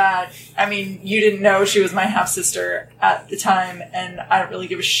 except that, I mean, you didn't know she was my half-sister at the time, and I don't really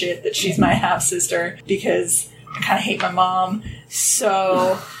give a shit that she's my half-sister, because I kind of hate my mom,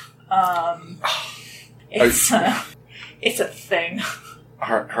 so, it's a thing.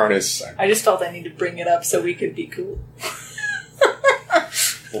 Harness. I just felt I needed to bring it up so we could be cool.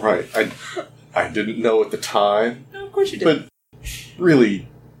 Right. I didn't know at the time, No, of course you did. but really,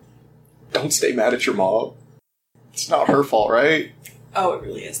 don't stay mad at your mom. It's not her fault, right? Oh, it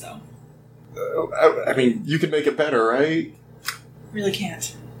really is, though. I mean, you could make it better, right? Really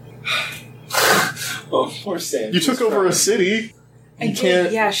can't. Oh, poor Sam. You took over a city. I You did,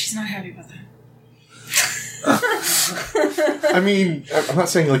 can't. yeah, she's not happy about that. I mean, I'm not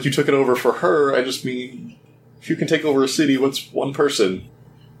saying like you took it over for her. I just mean, if you can take over a city, what's one person?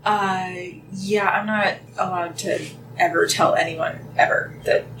 Yeah, I'm not allowed to ever tell anyone, ever,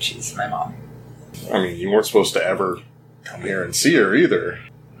 that she's my mom. I mean, you weren't supposed to ever come here and see her either.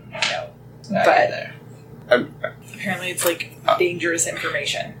 No. Not But there. apparently it's, like, dangerous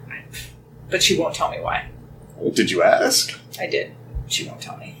information. But she won't tell me why. Did you ask? I did. She won't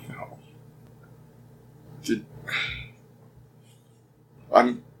tell me. No.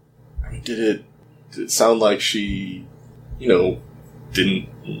 Did it sound like she, didn't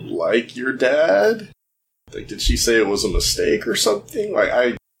like your dad? Like, did she say it was a mistake or something?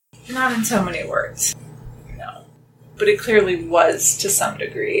 Not in so many words. No. But it clearly was, to some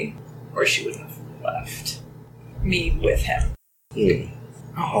degree, or she wouldn't have left me with him.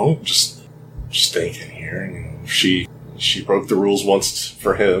 Oh, just thinking here. She broke the rules once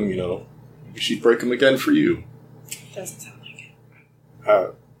for him. Maybe she'd break them again for you. Doesn't sound like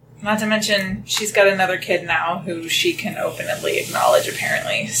it. Not to mention, she's got another kid now who she can openly acknowledge,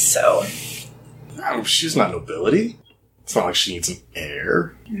 apparently, so... She's not nobility. It's not like she needs an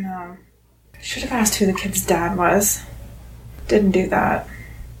heir. No. Should have asked who the kid's dad was. Didn't do that.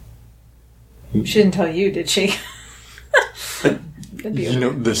 She didn't tell you, did she? You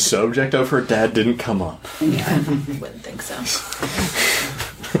know, the subject of her dad didn't come up. Yeah, wouldn't think so.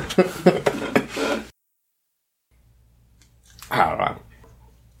 I don't know.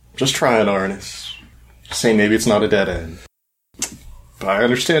 Just trying, Arnis. Saying maybe it's not a dead end. But I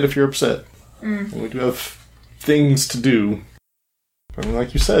understand if you're upset. And we do have things to do. I mean,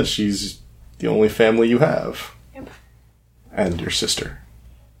 like you said, she's the only family you have. Yep. And your sister.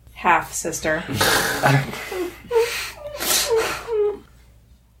 Half sister.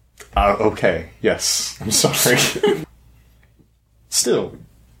 Okay, yes. I'm sorry. Still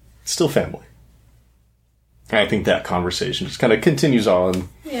family. And I think that conversation just kind of continues on.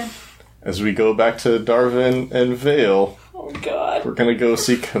 Yeah. As we go back to Darwin and Vale, Oh god. we're going to go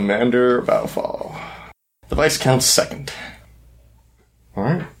see Commander Baufall. The Viscount's second.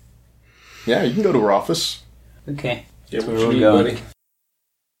 Alright. Yeah, you can go to her office. Okay. Yeah, That's what where you we're need, going. buddy?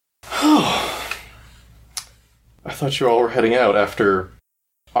 I thought you all were heading out after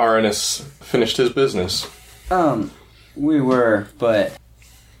Arnis finished his business. We were, but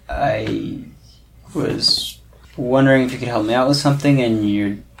I was wondering if you could help me out with something, and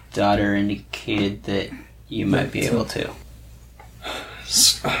your daughter indicated that you might be able to.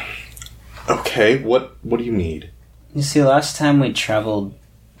 Okay, what do you need? You see, last time we traveled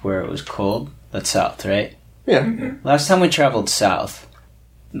where it was cold, that's south, right? Yeah. Last time we traveled south,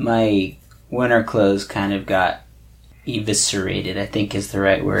 my winter clothes kind of got eviscerated, I think is the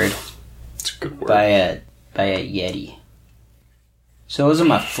right word, It's a good word. by a Yeti. So it wasn't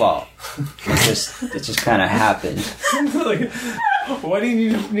my fault. It just kind of happened. Like, why do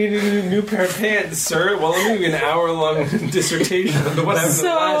you need a new pair of pants, sir? Well, let me give you an hour-long dissertation on what happened to the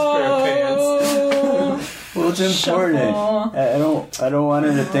last pair of pants. Well, it's important. I don't want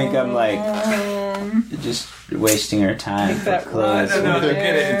her to think I'm like just wasting her time Take for that clothes. rod. No, Over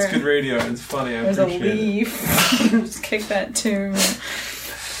get it. It's there. good radio. It's funny. I There's a appreciate it. leaf. Just kick that tune.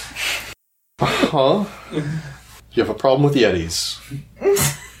 Huh? You have a problem with Yetis.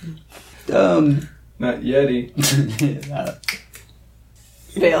 Not Yeti.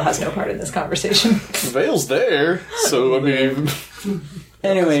 Vale has no part in this conversation. Vale's there, so I mean...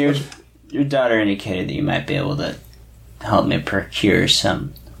 Anyway, your daughter indicated that you might be able to help me procure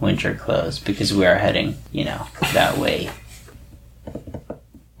some winter clothes because we are heading, that way.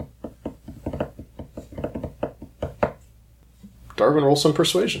 Darwin, roll some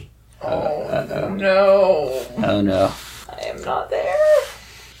persuasion. No. Oh no. I am not there.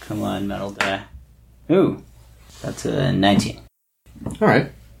 Come on, metal die. Ooh. That's a 19.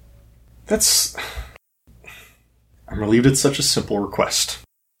 Alright. That's... I'm relieved it's such a simple request.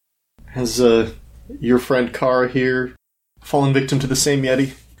 Has, your friend Kara here fallen victim to the same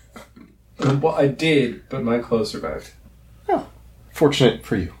Yeti? Well, I did, but my clothes survived. Fortunate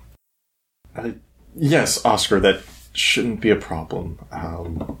for you. Yes, Oscar, that shouldn't be a problem.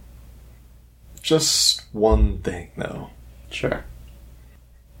 Just one thing, though. Sure.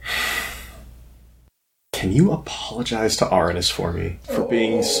 Can you apologize to Arnis for me for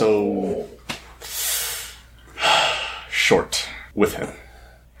being so short with him?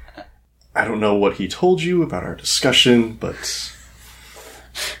 I don't know what he told you about our discussion, but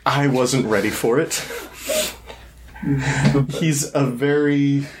I wasn't ready for it. He's a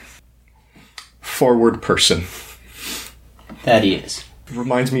very forward person. That he is.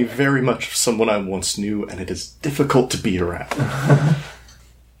 Reminds me very much of someone I once knew, and it is difficult to be around.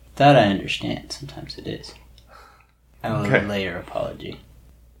 That I understand. Sometimes it is. I will Okay. relay your apology.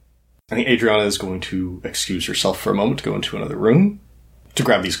 I think Adriana is going to excuse herself for a moment to go into another room to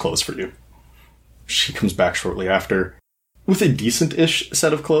grab these clothes for you. She comes back shortly after with a decent-ish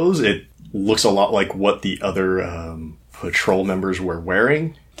set of clothes. It looks a lot like what the other patrol members were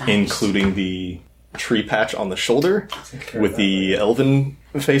wearing, including the tree patch on the shoulder with the elven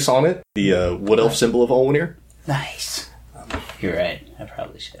face on it, the wood elf symbol of Olwenir. Nice. You're right. I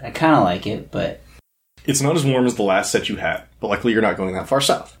probably should. I kind of like it, but It's not as warm as the last set you had, but luckily you're not going that far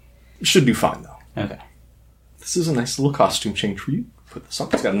south. It should do fine, though. okay. This is a nice little costume change for you. Put this on.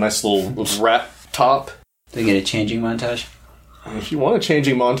 It's got a nice little wrap top. Do we get a changing montage? And if you want a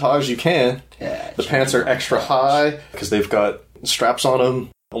changing montage, you can. Yeah. The pants are extra high because they've got straps on them,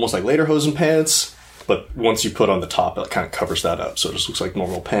 almost like lederhosen pants. But once you put on the top, it kind of covers that up, so it just looks like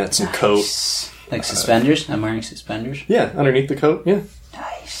normal pants and coat. Nice. Like suspenders? I'm wearing suspenders. Yeah, underneath the coat, yeah.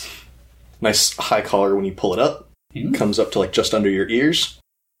 Nice. Nice high collar when you pull it up. Mm. Comes up to like just under your ears.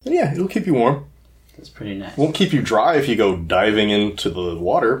 And yeah, it'll keep you warm. That's pretty nice. Won't keep you dry if you go diving into the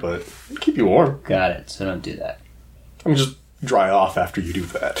water, but it'll keep you warm. Got it. So don't do that. I mean, just dry off after you do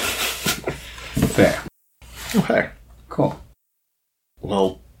that. Fair. Okay. Cool.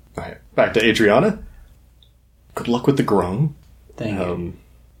 Well, alright, back to Adriana. Good luck with the grung. Thank you.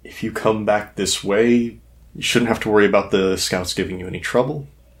 If you come back this way, you shouldn't have to worry about the scouts giving you any trouble.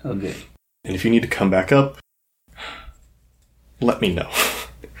 Oh, good. And if you need to come back up, let me know.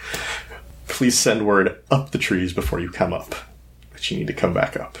 Please send word up the trees before you come up that you need to come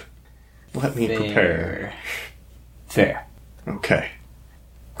back up. Let me prepare. Fair. Okay.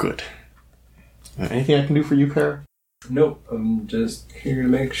 Good. Anything I can do for you, Kara? Nope, I'm just here to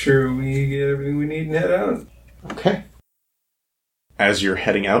make sure we get everything we need and head out. Okay. As you're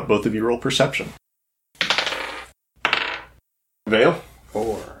heading out, both of you roll perception. Vale?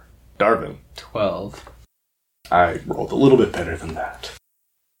 4. Darvin? 12. I rolled a little bit better than that.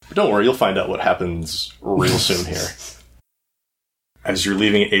 But don't worry, you'll find out what happens real soon here. As you're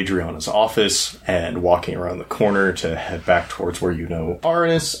leaving Adriana's office and walking around the corner to head back towards where you know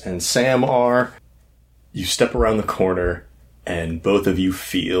Arnis and Sam are, you step around the corner and both of you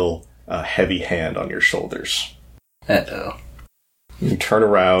feel a heavy hand on your shoulders. Uh-oh. You turn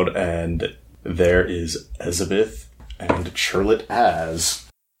around and there is Elizabeth and Churlet as...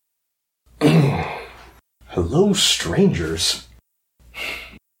 Hello, strangers.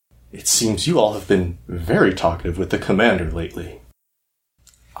 It seems you all have been very talkative with the commander lately.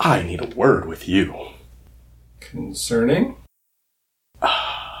 I need a word with you. Concerning?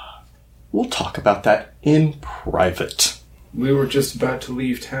 We'll talk about that in private. We were just about to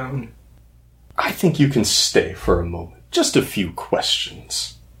leave town. I think you can stay for a moment. Just a few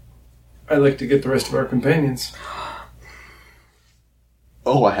questions. I'd like to get the rest of our companions.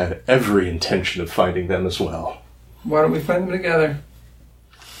 Oh, I have every intention of finding them as well. Why don't we find them together?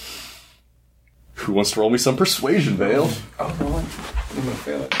 Who wants to roll me some persuasion, Vale? I'll roll it. I'm gonna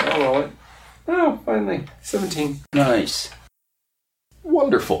fail it. I'll roll it. Oh, finally. 17. Nice.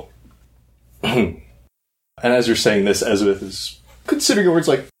 Wonderful. And as you're saying this, Elizabeth is considering your words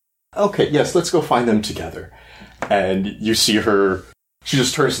like, okay, yes, let's go find them together. And you see her, she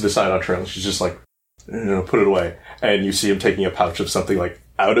just turns to the side on trail and she's just like, no, put it away. And you see him taking a pouch of something like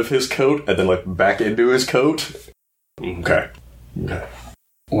out of his coat and then like back into his coat. Okay.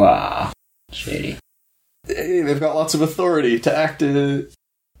 Wow. Shady. Hey, they've got lots of authority to act.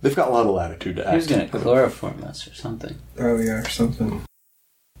 They've got a lot of latitude to act. Who's gonna chloroform us or something? Oh, yeah, or something.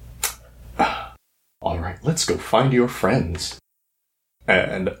 All right, let's go find your friends.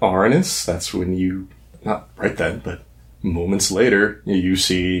 And Arnis, that's when you, not right then, but moments later, you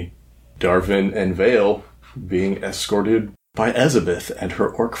see Darvin and Vale being escorted by Elizabeth and her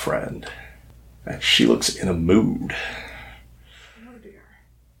orc friend. And she looks in a mood. Oh dear.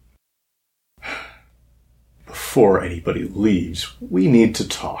 Before anybody leaves, we need to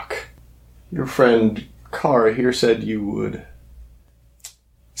talk. Your friend Kara here said you would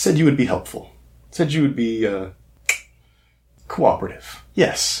be helpful. Said you would be, cooperative.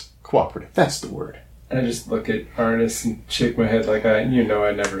 Yes, cooperative. That's the word. I just look at Arnis and shake my head like I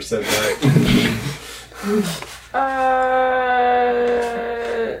never said that.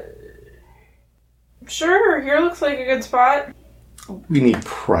 Sure, here looks like a good spot. We need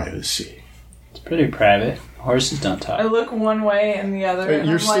privacy. It's pretty private. Horses don't I talk. look one way and the other, and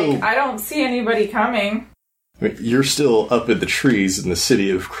You're I'm like, still- I don't see anybody coming. I mean, you're still up in the trees in the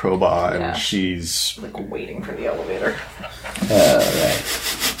city of Crowbar, and Yeah. she's Like, waiting for the elevator.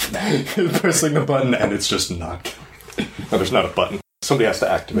 Right. pressing the button, and it's just not. No, there's not a button. Somebody has to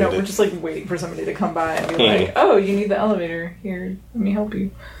activate No, we're it. just like waiting for somebody to come by and be like, oh, you need the elevator. Here, let me help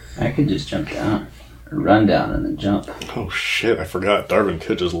you. I could just jump down. Or run down and then jump. Oh shit! I forgot. Darvin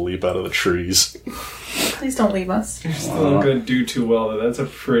could just leap out of the trees. Please don't leave us. You're still not going to do too well, though. That's a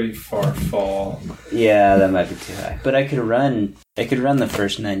pretty far fall. Yeah, that might be too high. But I could run the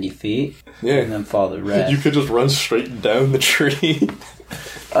first 90 feet and Yeah, then fall the rest. you could just run straight down the tree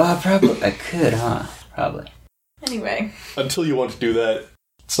Probably. I could, huh? Probably. Anyway, until you want to do that.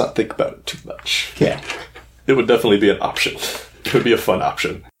 Let's not think about it too much. Okay. It would definitely be an option. It would be a fun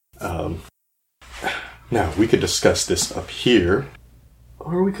option. Now, we could discuss this up here,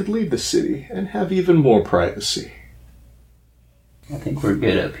 or we could leave the city and have even more privacy. I think we're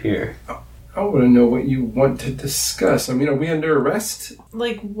good up here. I want to know what you want to discuss. I mean, are we under arrest?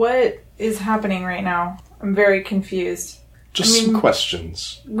 like, what is happening right now? I'm very confused. Just some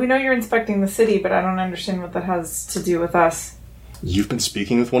questions. We know you're inspecting the city, but I don't understand what that has to do with us. You've been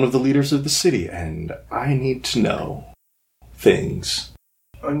speaking with one of the leaders of the city, and I need to know things.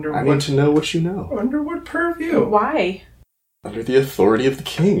 Under I what? need to know what you know. Under what purview? Why? Under the authority of the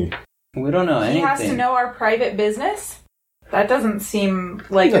king. We don't know He anything. has to know our private business? That doesn't seem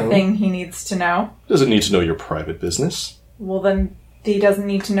like a No. thing he needs to know. Doesn't need to know your private business. Well, then He doesn't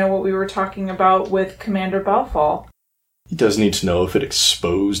need to know what we were talking about with Commander Balfall. He does need to know if it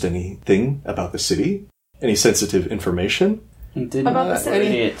exposed anything about the city, any sensitive information. About the city?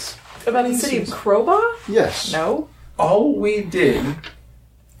 Idiots. About the city of Crowbar? Yes. No. All we talked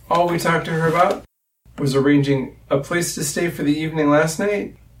to her about was arranging a place to stay for the evening last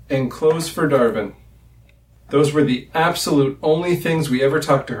night and clothes for Darvin. Those were the absolute only things we ever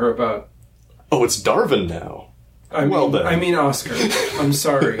talked to her about. Oh, it's Darvin now. I mean Oscar. I'm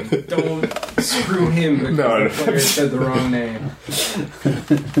sorry. Don't screw him because No. the player said the wrong name.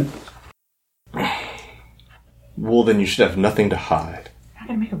 Well, then you should have nothing to hide. I'm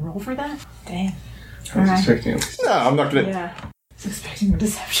gonna make a roll for that? Dang. I was expecting it. No, I'm not gonna... Yeah. I was expecting a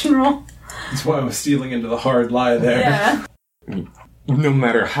deception roll. That's why I was stealing into the hard lie there. Yeah. No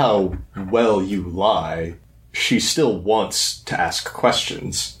matter how well you lie, she still wants to ask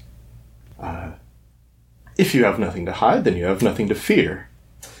questions. If you have nothing to hide, then you have nothing to fear.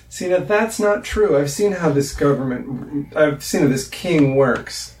 See, now that's not true. I've seen how this king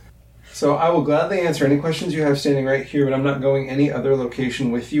works. So I will gladly answer any questions you have standing right here, but I'm not going any other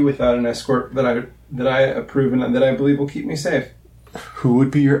location with you without an escort that I approve and that I believe will keep me safe. Who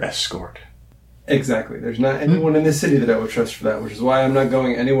would be your escort? Exactly. There's not anyone in this city that I would trust for that, which is why I'm not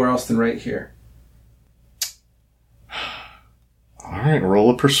going anywhere else than right here. Alright,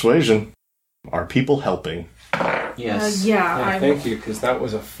 roll a persuasion. Are people helping? Yes. Yeah. Thank you, because that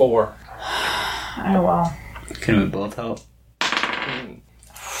was a 4. Oh, well. Can we both help? I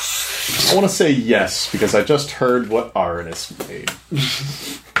want to say yes, because I just heard what Aranus made.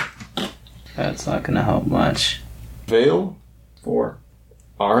 That's not going to help much. Vale? 4.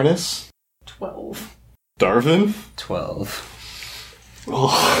 Aranus? 12. Darvin? 12.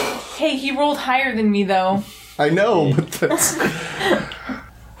 Oh, Hey, he rolled higher than me, though. I know, but that's...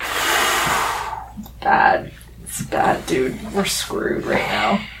 Bad. It's bad, dude. We're screwed right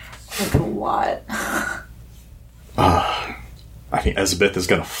now. Like a lot. I think Elizabeth is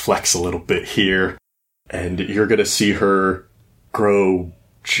going to flex a little bit here, and you're going to see her grow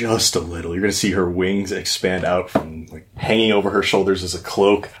just a little. You're going to see her wings expand out from hanging over her shoulders as a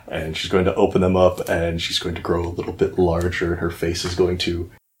cloak, and she's going to open them up, and she's going to grow a little bit larger, and her face is going to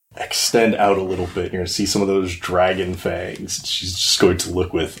extend out a little bit. You're going to see some of those dragon fangs. She's just going to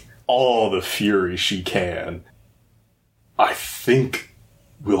look with all the fury she can. I think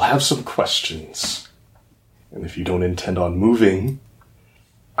we'll have some questions. And if you don't intend on moving,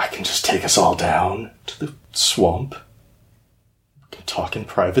 I can just take us all down to the swamp. We can talk in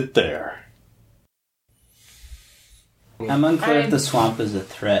private there. I'm unclear if the swamp is a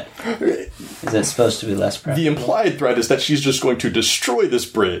threat. Is it supposed to be less prevalent? The implied threat is that she's just going to destroy this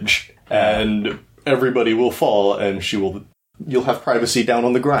bridge, and everybody will fall, and you'll have privacy down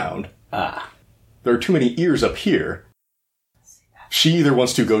on the ground. There are too many ears up here. She either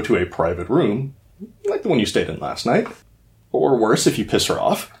wants to go to a private room, like the one you stayed in last night, or worse if you piss her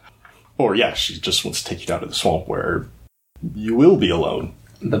off, or she just wants to take you down to the swamp where you will be alone.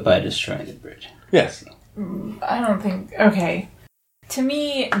 But by destroying the bridge. Yes. I don't think... Okay. To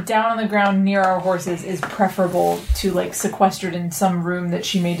me, down on the ground near our horses is preferable to, sequestered in some room that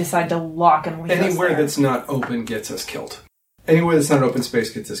she may decide to lock and leave us Anywhere there. that's not open gets us killed. Anywhere that's not open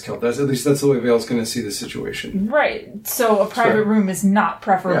space gets us killed. At least that's the way Vale's going to see the situation. Right. So a private room is not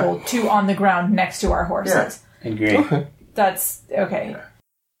preferable to on the ground next to our horses. Yeah. Agree. Okay. That's... Okay.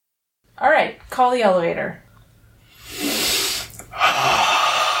 All right. Call the elevator.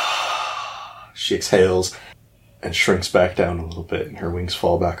 She exhales and shrinks back down a little bit, and her wings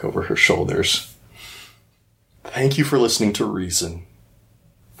fall back over her shoulders. Thank you for listening to reason.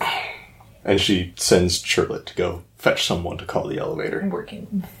 And she sends Churlet to go fetch someone to call the elevator. I'm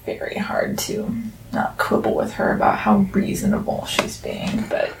working very hard to not quibble with her about how reasonable she's being,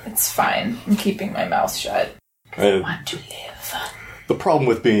 but it's fine. I'm keeping my mouth shut. I want to live. The problem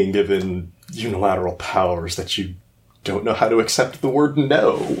with being given unilateral power is that you don't know how to accept the word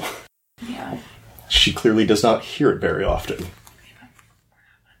no. Yeah. She clearly does not hear it very often.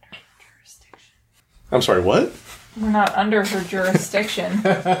 I'm sorry, what? We're not under her jurisdiction.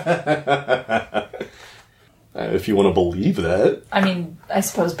 If you want to believe that. I mean, I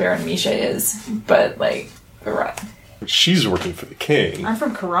suppose Baron Misha is, but She's working for the king. I'm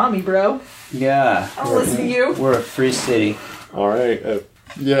from Karami, bro. Yeah. I'll listen to you. We're a free city. Alright,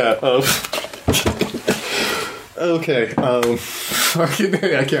 okay,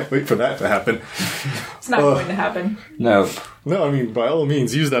 I can't wait for that to happen. It's not going to happen. Nope. No, I mean, by all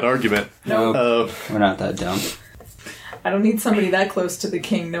means, use that argument. Nope. We're not that dumb. I don't need somebody that close to the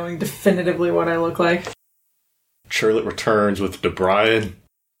king knowing definitively what I look like. Churlet returns with Debrian.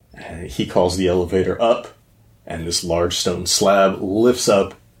 He calls the elevator up, and this large stone slab lifts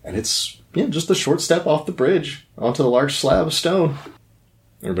up, and it's just a short step off the bridge onto the large slab of stone.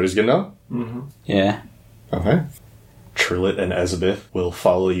 Everybody's good now? Mm-hmm. Yeah. Okay. Trillet and Ezabeth will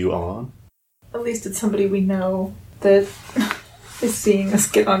follow you on. At least it's somebody we know that is seeing us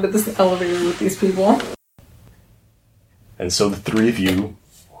get onto this elevator with these people. And so the three of you,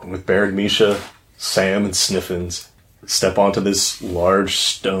 with Baron Misha, Sam, and Sniffins, step onto this large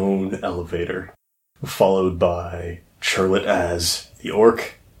stone elevator, followed by Churlet as the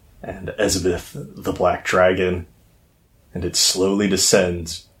orc, and Ezabeth the black dragon, and it slowly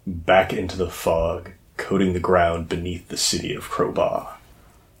descends back into the fog, coating the ground beneath the city of Crowbar,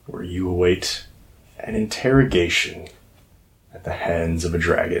 where you await an interrogation at the hands of a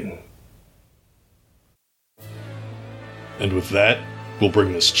dragon. And with that, we'll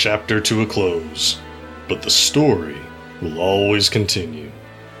bring this chapter to a close. But the story will always continue.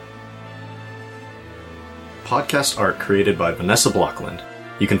 Podcast art created by Vanessa Blockland.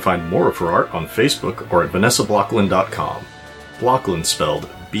 You can find more of her art on Facebook or at vanessablockland.com. Blockland spelled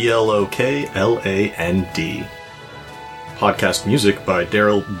Blokland. Podcast music by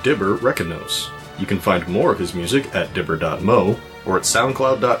Daryl Dibber Rekinos. You can find more of his music at dibber.mo or at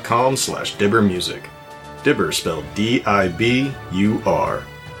soundcloud.com/dibbermusic. Dibber spelled Dibur.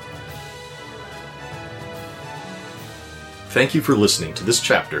 Thank you for listening to this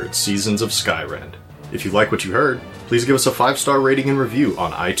chapter in Seasons of Skyrend. If you like what you heard, please give us a 5-star rating and review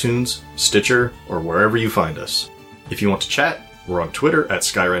on iTunes, Stitcher, or wherever you find us. If you want to chat, we're on Twitter at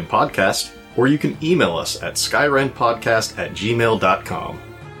Skyrend Podcast, or you can email us at skyrendpodcast@gmail.com.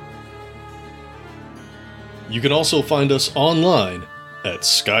 You can also find us online at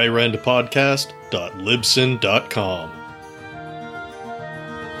skyrendpodcast.libsyn.com.